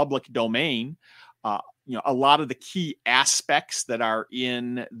in the public domain. A lot of the key aspects that are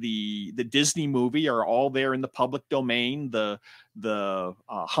in the Disney movie are all there in the public domain. The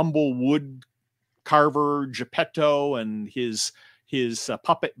humble wood carver Geppetto and his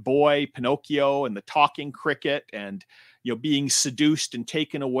puppet boy Pinocchio, and the talking cricket, and being seduced and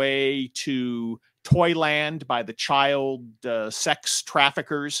taken away to Toyland by the child sex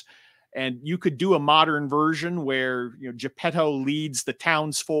traffickers. And you could do a modern version where Geppetto leads the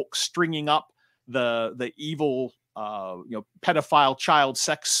townsfolk stringing up the evil pedophile child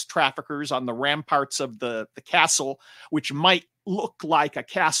sex traffickers on the ramparts of the castle, which might look like a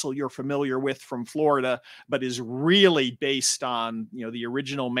castle you're familiar with from Florida, but is really based on the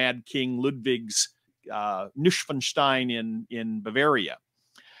original Mad King Ludwig's Neuschwanstein in Bavaria.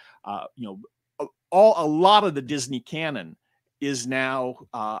 A lot of the Disney canon is now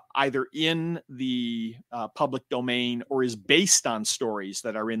either in the public domain or is based on stories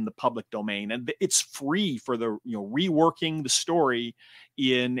that are in the public domain, and it's free for the reworking the story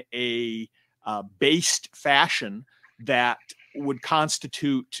in a based fashion that would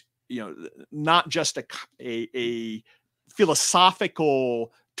constitute not just a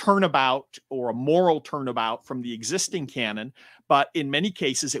philosophical turnabout or a moral turnabout from the existing canon, but in many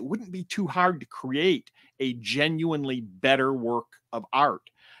cases it wouldn't be too hard to create a genuinely better work of art.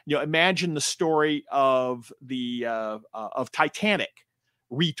 Imagine the story of of Titanic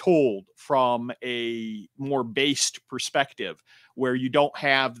retold from a more based perspective, where you don't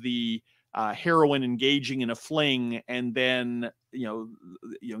have the heroine engaging in a fling and then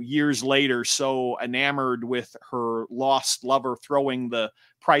years later so enamored with her lost lover throwing the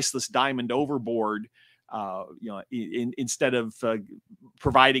priceless diamond overboard, instead of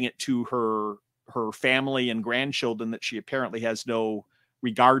providing it to her family and grandchildren that she apparently has no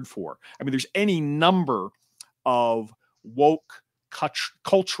regard for. I mean, there's any number of woke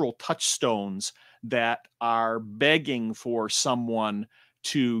cultural touchstones that are begging for someone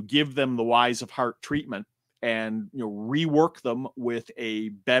to give them the Wise of Heart treatment and rework them with a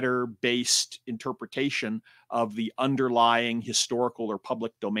better based interpretation of the underlying historical or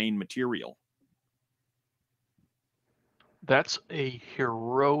public domain material. That's a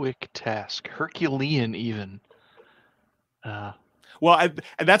heroic task, Herculean even. Well,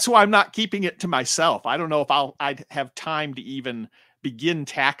 and that's why I'm not keeping it to myself. I don't know if I'd have time to even begin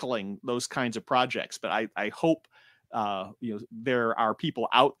tackling those kinds of projects, but I hope there are people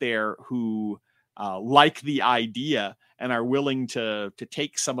out there who like the idea and are willing to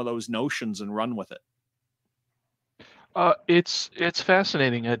take some of those notions and run with it. It's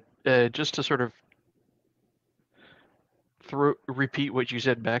fascinating. Just to sort of repeat what you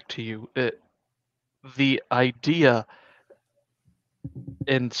said back to you, the idea,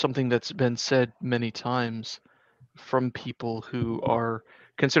 and something that's been said many times from people who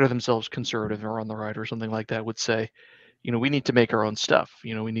consider themselves conservative or on the right or something like that, would say, we need to make our own stuff.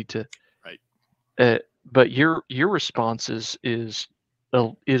 We need to. Right. But your response is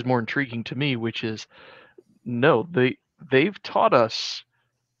more intriguing to me, which is, no, they've taught us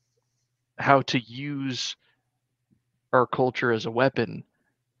how to use our culture as a weapon.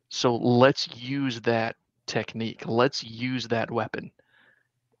 So let's use that technique. Let's use that weapon.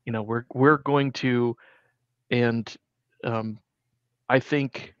 We're going to, and I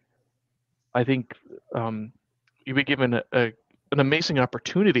think you've been given an amazing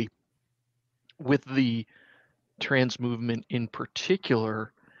opportunity with the trans movement in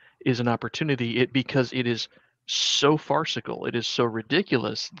particular. Is an opportunity because it is so farcical, it is so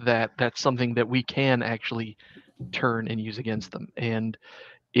ridiculous that that's something that we can actually turn and use against them. And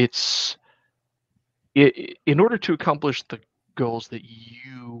in order to accomplish goals that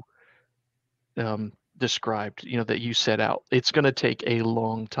you described, that you set out. It's going to take a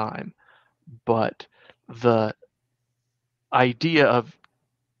long time, but the idea of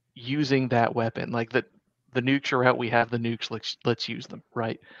using that weapon, like the nukes are out, we have the nukes, let's use them,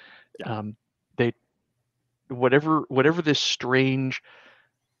 right? Yeah. They whatever this strange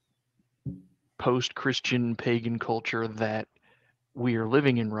post-Christian pagan culture that we are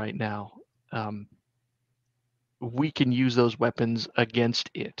living in right now, we can use those weapons against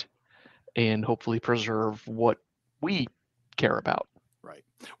it and hopefully preserve what we care about. Right.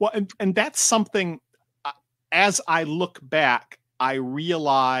 Well, and that's something, as I look back, I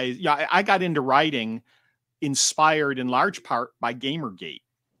realize, I got into writing inspired in large part by Gamergate.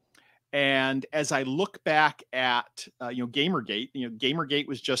 And as I look back at, Gamergate, Gamergate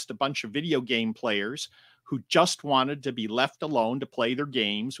was just a bunch of video game players who just wanted to be left alone to play their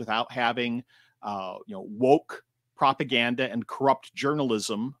games without having, woke propaganda and corrupt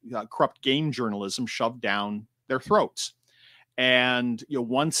journalism, corrupt game journalism shoved down their throats. And,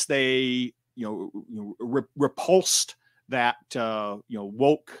 once they, repulsed that,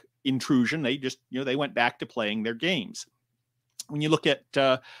 woke intrusion, they just, they went back to playing their games. When you look at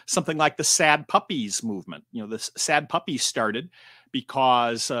something like the Sad Puppies movement, the Sad Puppies started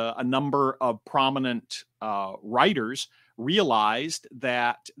because a number of prominent writers realized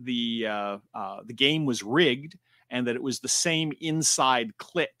that the game was rigged and that it was the same inside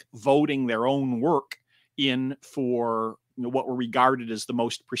clique voting their own work in for what were regarded as the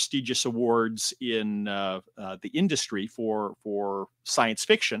most prestigious awards in the industry for science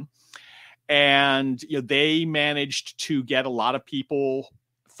fiction. And they managed to get a lot of people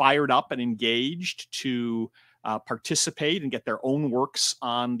fired up and engaged to participate and get their own works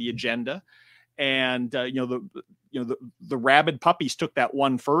on the agenda. And the Rabid Puppies took that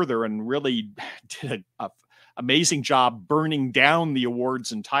one further and really did an amazing job burning down the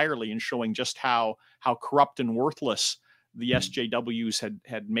awards entirely and showing just how corrupt and worthless the SJWs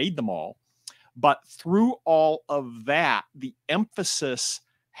had made them all. But through all of that, the emphasis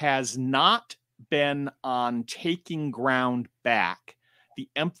has not been on taking ground back. The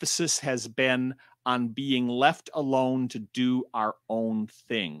emphasis has been on being left alone to do our own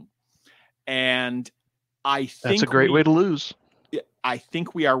thing. And I think that's a great way to lose. I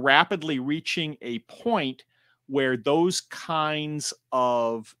think we are rapidly reaching a point where those kinds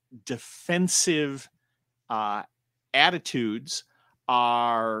of defensive attitudes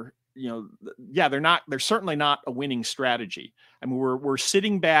are, they're certainly not a winning strategy. I mean, we're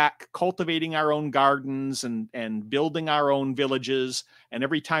sitting back, cultivating our own gardens and building our own villages. And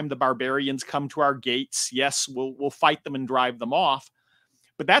every time the barbarians come to our gates, yes, we'll fight them and drive them off.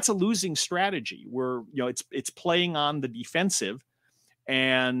 But that's a losing strategy. It's playing on the defensive,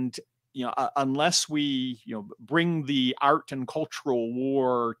 and unless we bring the art and cultural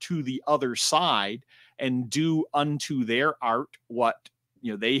war to the other side and do unto their art what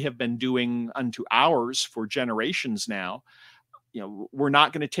they have been doing unto ours for generations now, we're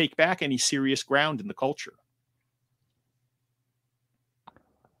not going to take back any serious ground in the culture.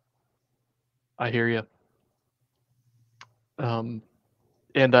 I hear you. And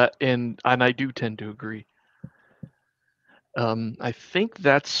I do tend to agree. I think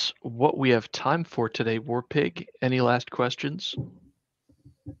that's what we have time for today. Warpig, any last questions?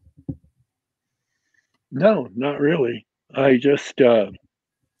 No, not really. I just, what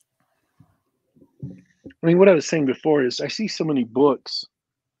I was saying before is I see so many books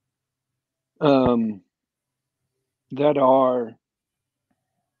that are,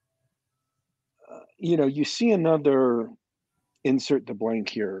 you see another insert the blank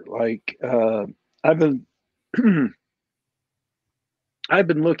here. Like, I've been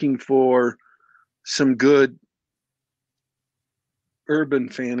looking for some good urban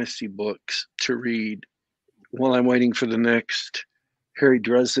fantasy books to read while I'm waiting for the next Harry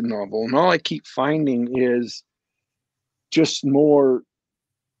Dresden novel. And all I keep finding is just more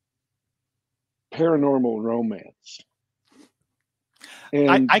paranormal romance.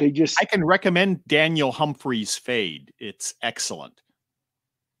 And I can recommend Daniel Humphrey's Fade. It's excellent.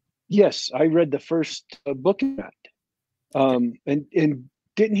 Yes, I read the first book of that. And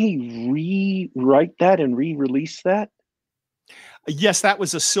didn't he rewrite that and re-release that? Yes, that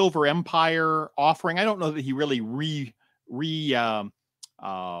was a Silver Empire offering. I don't know that he really wrote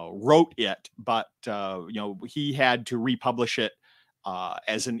it, but he had to republish it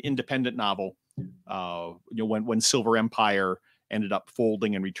as an independent novel. When Silver Empire ended up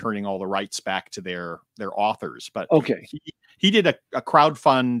folding and returning all the rights back to their authors. But okay, he did a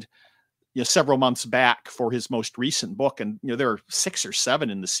crowdfund several months back for his most recent book, and there are 6 or 7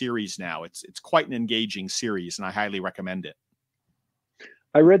 in the series now. It's quite an engaging series, and I highly recommend it.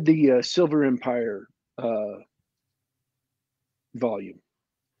 I read the Silver Empire volume.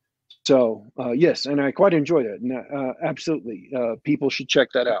 So yes, and I quite enjoyed it. And, absolutely, people should check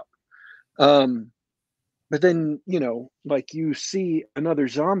that out. But then, like you see another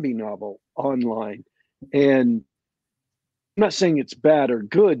zombie novel online, and I'm not saying it's bad or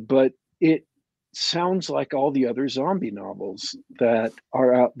good, but it sounds like all the other zombie novels that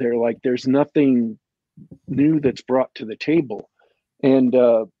are out there. Like there's nothing new that's brought to the table. And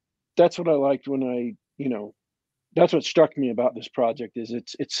that's what I liked when that's what struck me about this project is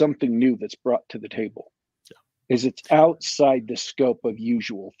it's something new that's brought to the table. Yeah. Is it's outside the scope of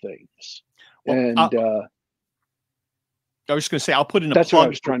usual things. Well, and I was just going to say, I'll put in a that's plug. What I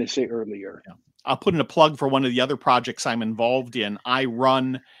was trying to say earlier. Yeah. I'll put in a plug for one of the other projects I'm involved in. I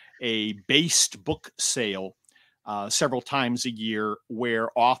run a based book sale several times a year where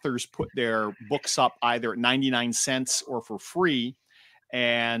authors put their books up either at 99 cents or for free.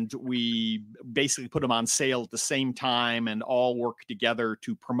 And we basically put them on sale at the same time and all work together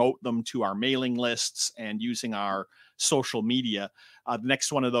to promote them to our mailing lists and using our social media. The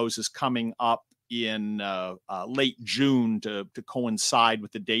next one of those is coming up in late June to coincide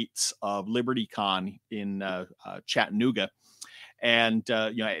with the dates of LibertyCon in Chattanooga. And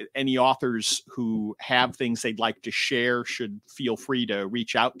any authors who have things they'd like to share should feel free to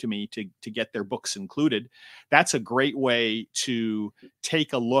reach out to me to get their books included. That's a great way to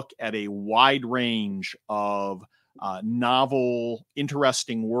take a look at a wide range of novel,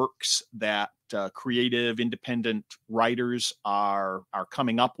 interesting works that creative, independent writers are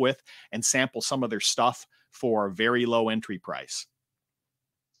coming up with, and sample some of their stuff for a very low entry price.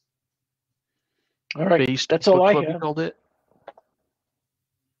 All right, that's all I have. Called it.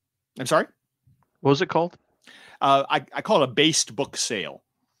 I'm sorry? What was it called? I call it a based book sale.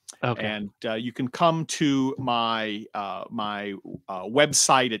 Okay. And you can come to my my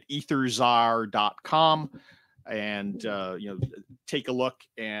website at etherzar.com and take a look.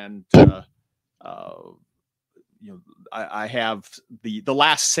 And I have the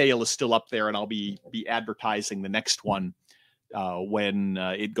last sale is still up there, and I'll be advertising the next one when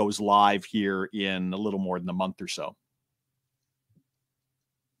it goes live here in a little more than a month or so.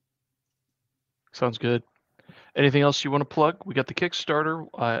 Sounds good. Anything else you want to plug? We got the Kickstarter.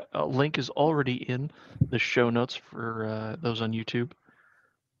 A link is already in the show notes for those on YouTube.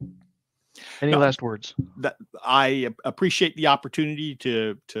 Any last words? I appreciate the opportunity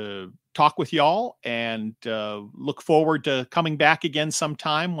to talk with y'all, and look forward to coming back again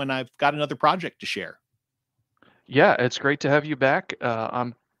sometime when I've got another project to share. Yeah, it's great to have you back.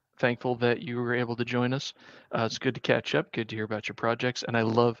 I'm thankful that you were able to join us. It's good to catch up. Good to hear about your projects, and I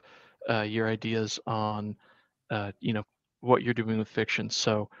love your ideas on what you're doing with fiction.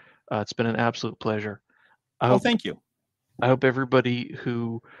 So it's been an absolute pleasure. Thank you. I hope everybody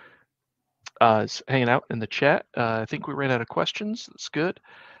who is hanging out in the chat, I think we ran out of questions. That's good.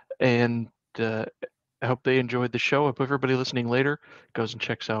 And I hope they enjoyed the show. I hope everybody listening later goes and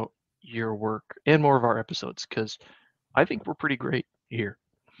checks out your work and more of our episodes, because I think we're pretty great here.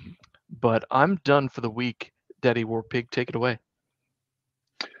 But I'm done for the week. Daddy Warpig, take it away.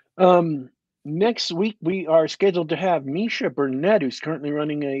 Next week, we are scheduled to have Misha Burnett, who's currently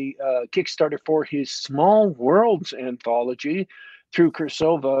running a Kickstarter for his Small Worlds anthology through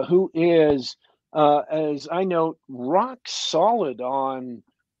Kursova, who is, as I note, rock solid on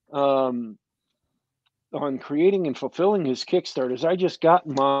creating and fulfilling his Kickstarters. I just got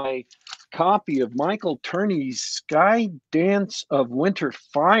my copy of Michael Turney's Sky Dance of Winter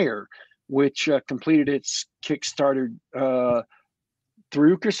Fire, which completed its Kickstarter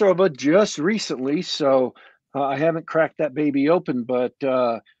through Kursova just recently, so I haven't cracked that baby open, but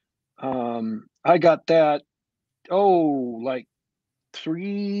I got that like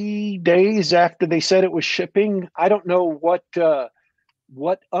 3 days after they said it was shipping. I don't know what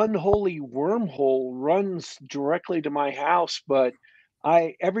unholy wormhole runs directly to my house, but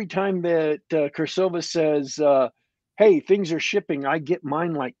every time that Kursova says, "Hey, things are shipping," I get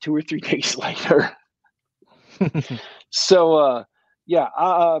mine like 2 or 3 days later. So.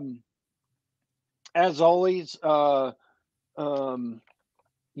 Yeah, as always, very,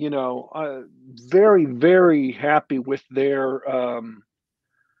 very happy with their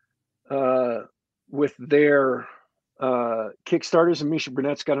Kickstarters, and Misha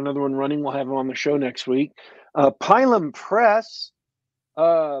Burnett's got another one running. We'll have him on the show next week. Pylum Press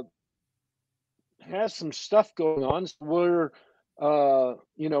has some stuff going on. So we're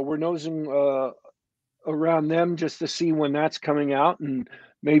nosing around them just to see when that's coming out, and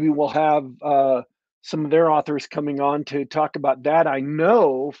maybe we'll have some of their authors coming on to talk about that. I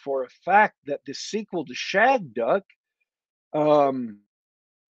know for a fact that the sequel to Shag Duck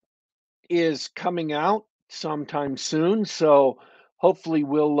is coming out sometime soon, so hopefully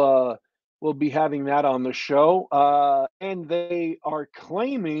we'll be having that on the show. And they are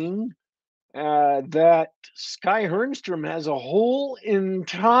claiming that Sky Hernstrom has a whole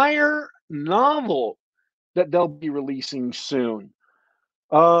entire novel that they'll be releasing soon.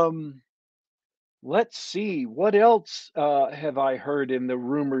 Let's see, what else have I heard in the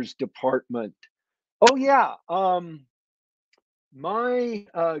rumors department? Oh yeah, my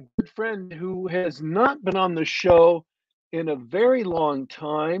good friend who has not been on the show in a very long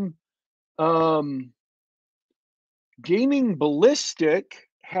time, um, Gaming Ballistic,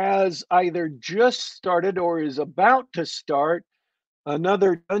 has either just started or is about to start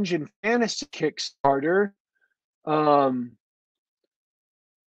another Dungeon Fantasy Kickstarter. Um,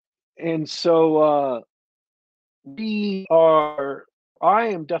 and so I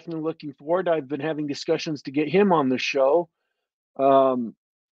am definitely looking forward. I've been having discussions to get him on the show. And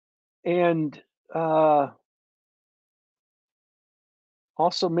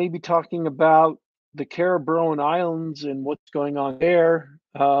also maybe talking about the Caraboan Islands and what's going on there,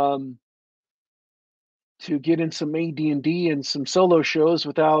 to get in some AD&D and some solo shows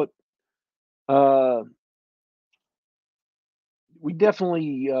without we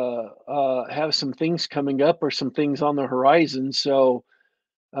definitely have some things coming up or some things on the horizon. So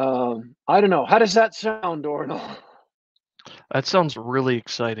I don't know. How does that sound, Ornal? That sounds really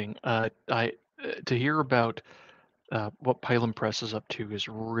exciting. To hear about what Pylon Press is up to is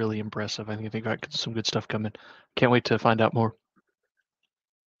really impressive. I think they've got some good stuff coming. Can't wait to find out more.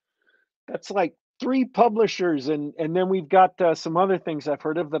 That's like 3 publishers, and then we've got some other things I've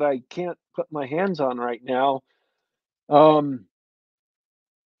heard of that I can't put my hands on right now.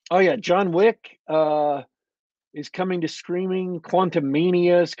 Oh yeah, John Wick is coming to streaming. Quantum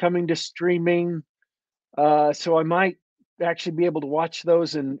Mania is coming to streaming. So I might actually be able to watch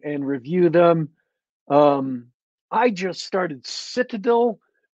those and review them. I just started Citadel,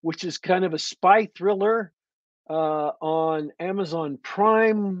 which is kind of a spy thriller on Amazon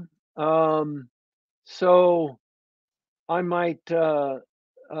Prime. So I might. I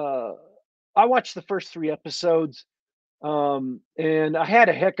watched the first 3 episodes, and I had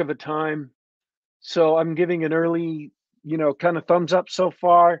a heck of a time. So I'm giving an early, kind of thumbs up so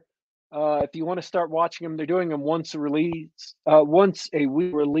far. If you want to start watching them, they're doing them once a week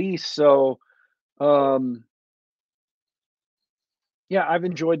release. So, yeah, I've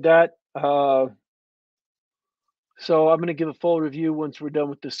enjoyed that. So I'm going to give a full review once we're done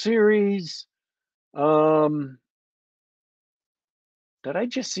with the series. Did I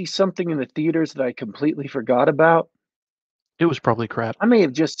just see something in the theaters that I completely forgot about? It was probably crap. I may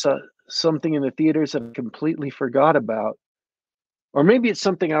have just saw something in the theaters that I completely forgot about. Or maybe it's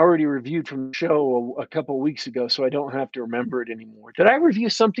something I already reviewed from the show a couple of weeks ago, so I don't have to remember it anymore. Did I review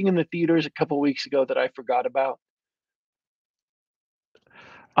something in the theaters a couple of weeks ago that I forgot about?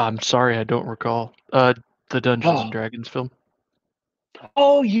 I'm sorry, I don't recall. The Dungeons and Dragons film.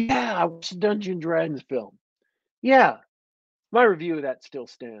 Oh yeah, I watched the Dungeons and Dragons film. Yeah, my review of that still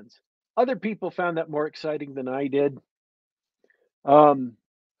stands. Other people found that more exciting than I did. Not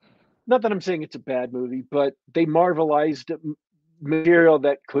that I'm saying it's a bad movie, but they marvelized material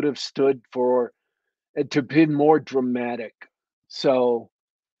that could have stood for to been more dramatic. So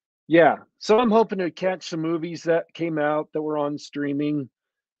yeah, so I'm hoping to catch some movies that came out that were on streaming,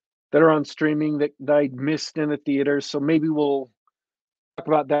 that are on streaming that I missed in the theater. So maybe we'll talk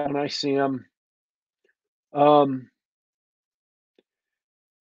about that when I see them. Oh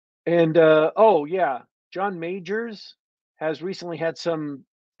yeah, John Majors has recently had some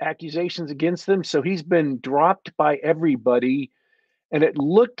accusations against him, so he's been dropped by everybody. And it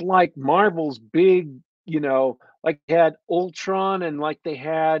looked like Marvel's big, like they had Ultron and like they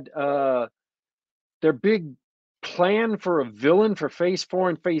had their big plan for a villain for Phase 4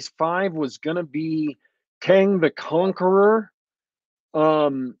 and Phase 5 was going to be Kang the Conqueror,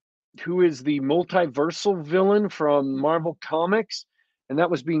 who is the multiversal villain from Marvel Comics. And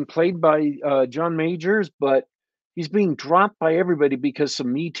that was being played by John Majors, but he's being dropped by everybody because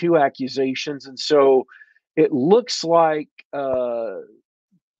some Me Too accusations. And so it looks like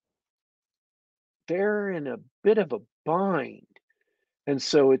they're in a bit of a bind. And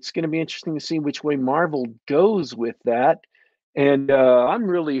so it's going to be interesting to see which way Marvel goes with that. And I'm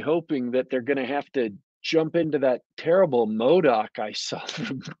really hoping that they're going to have to jump into that terrible MODOK I saw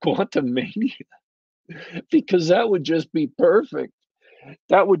from Quantum Mania, because that would just be perfect.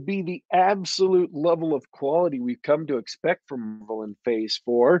 That would be the absolute level of quality we've come to expect from Marvel in Phase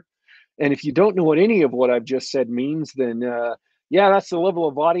 4. And if you don't know what any of what I've just said means, then yeah, that's the level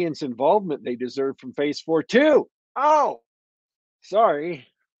of audience involvement they deserve from Phase 4 too. Oh, sorry.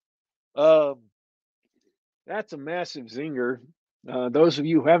 That's a massive zinger. Those of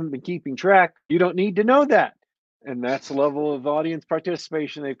you who haven't been keeping track, you don't need to know that. And that's the level of audience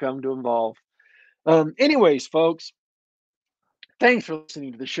participation they've come to involve. Anyways, folks, thanks for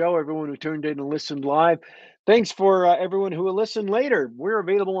listening to the show, everyone who tuned in and listened live. Thanks for everyone who will listen later. We're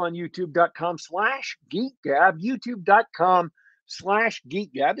available on youtube.com/geekgab,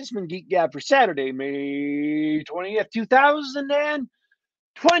 youtube.com/geekgab. This has been Geek Gab for Saturday, May 20th,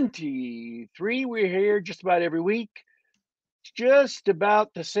 2023. We're here just about every week, just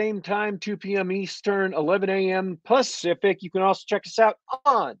about the same time, 2 p.m. Eastern, 11 a.m. Pacific. You can also check us out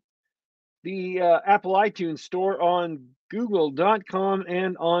on the Apple iTunes Store, on Google.com,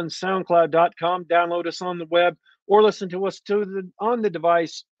 and on SoundCloud.com. Download us on the web or listen to us on the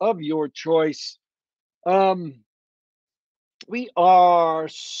device of your choice. We are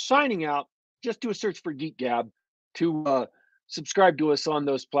signing out. Just do a search for Geek Gab to subscribe to us on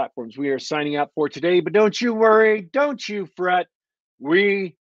those platforms. We are signing out for today, but don't you worry, don't you fret.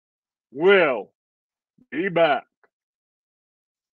 We will be back.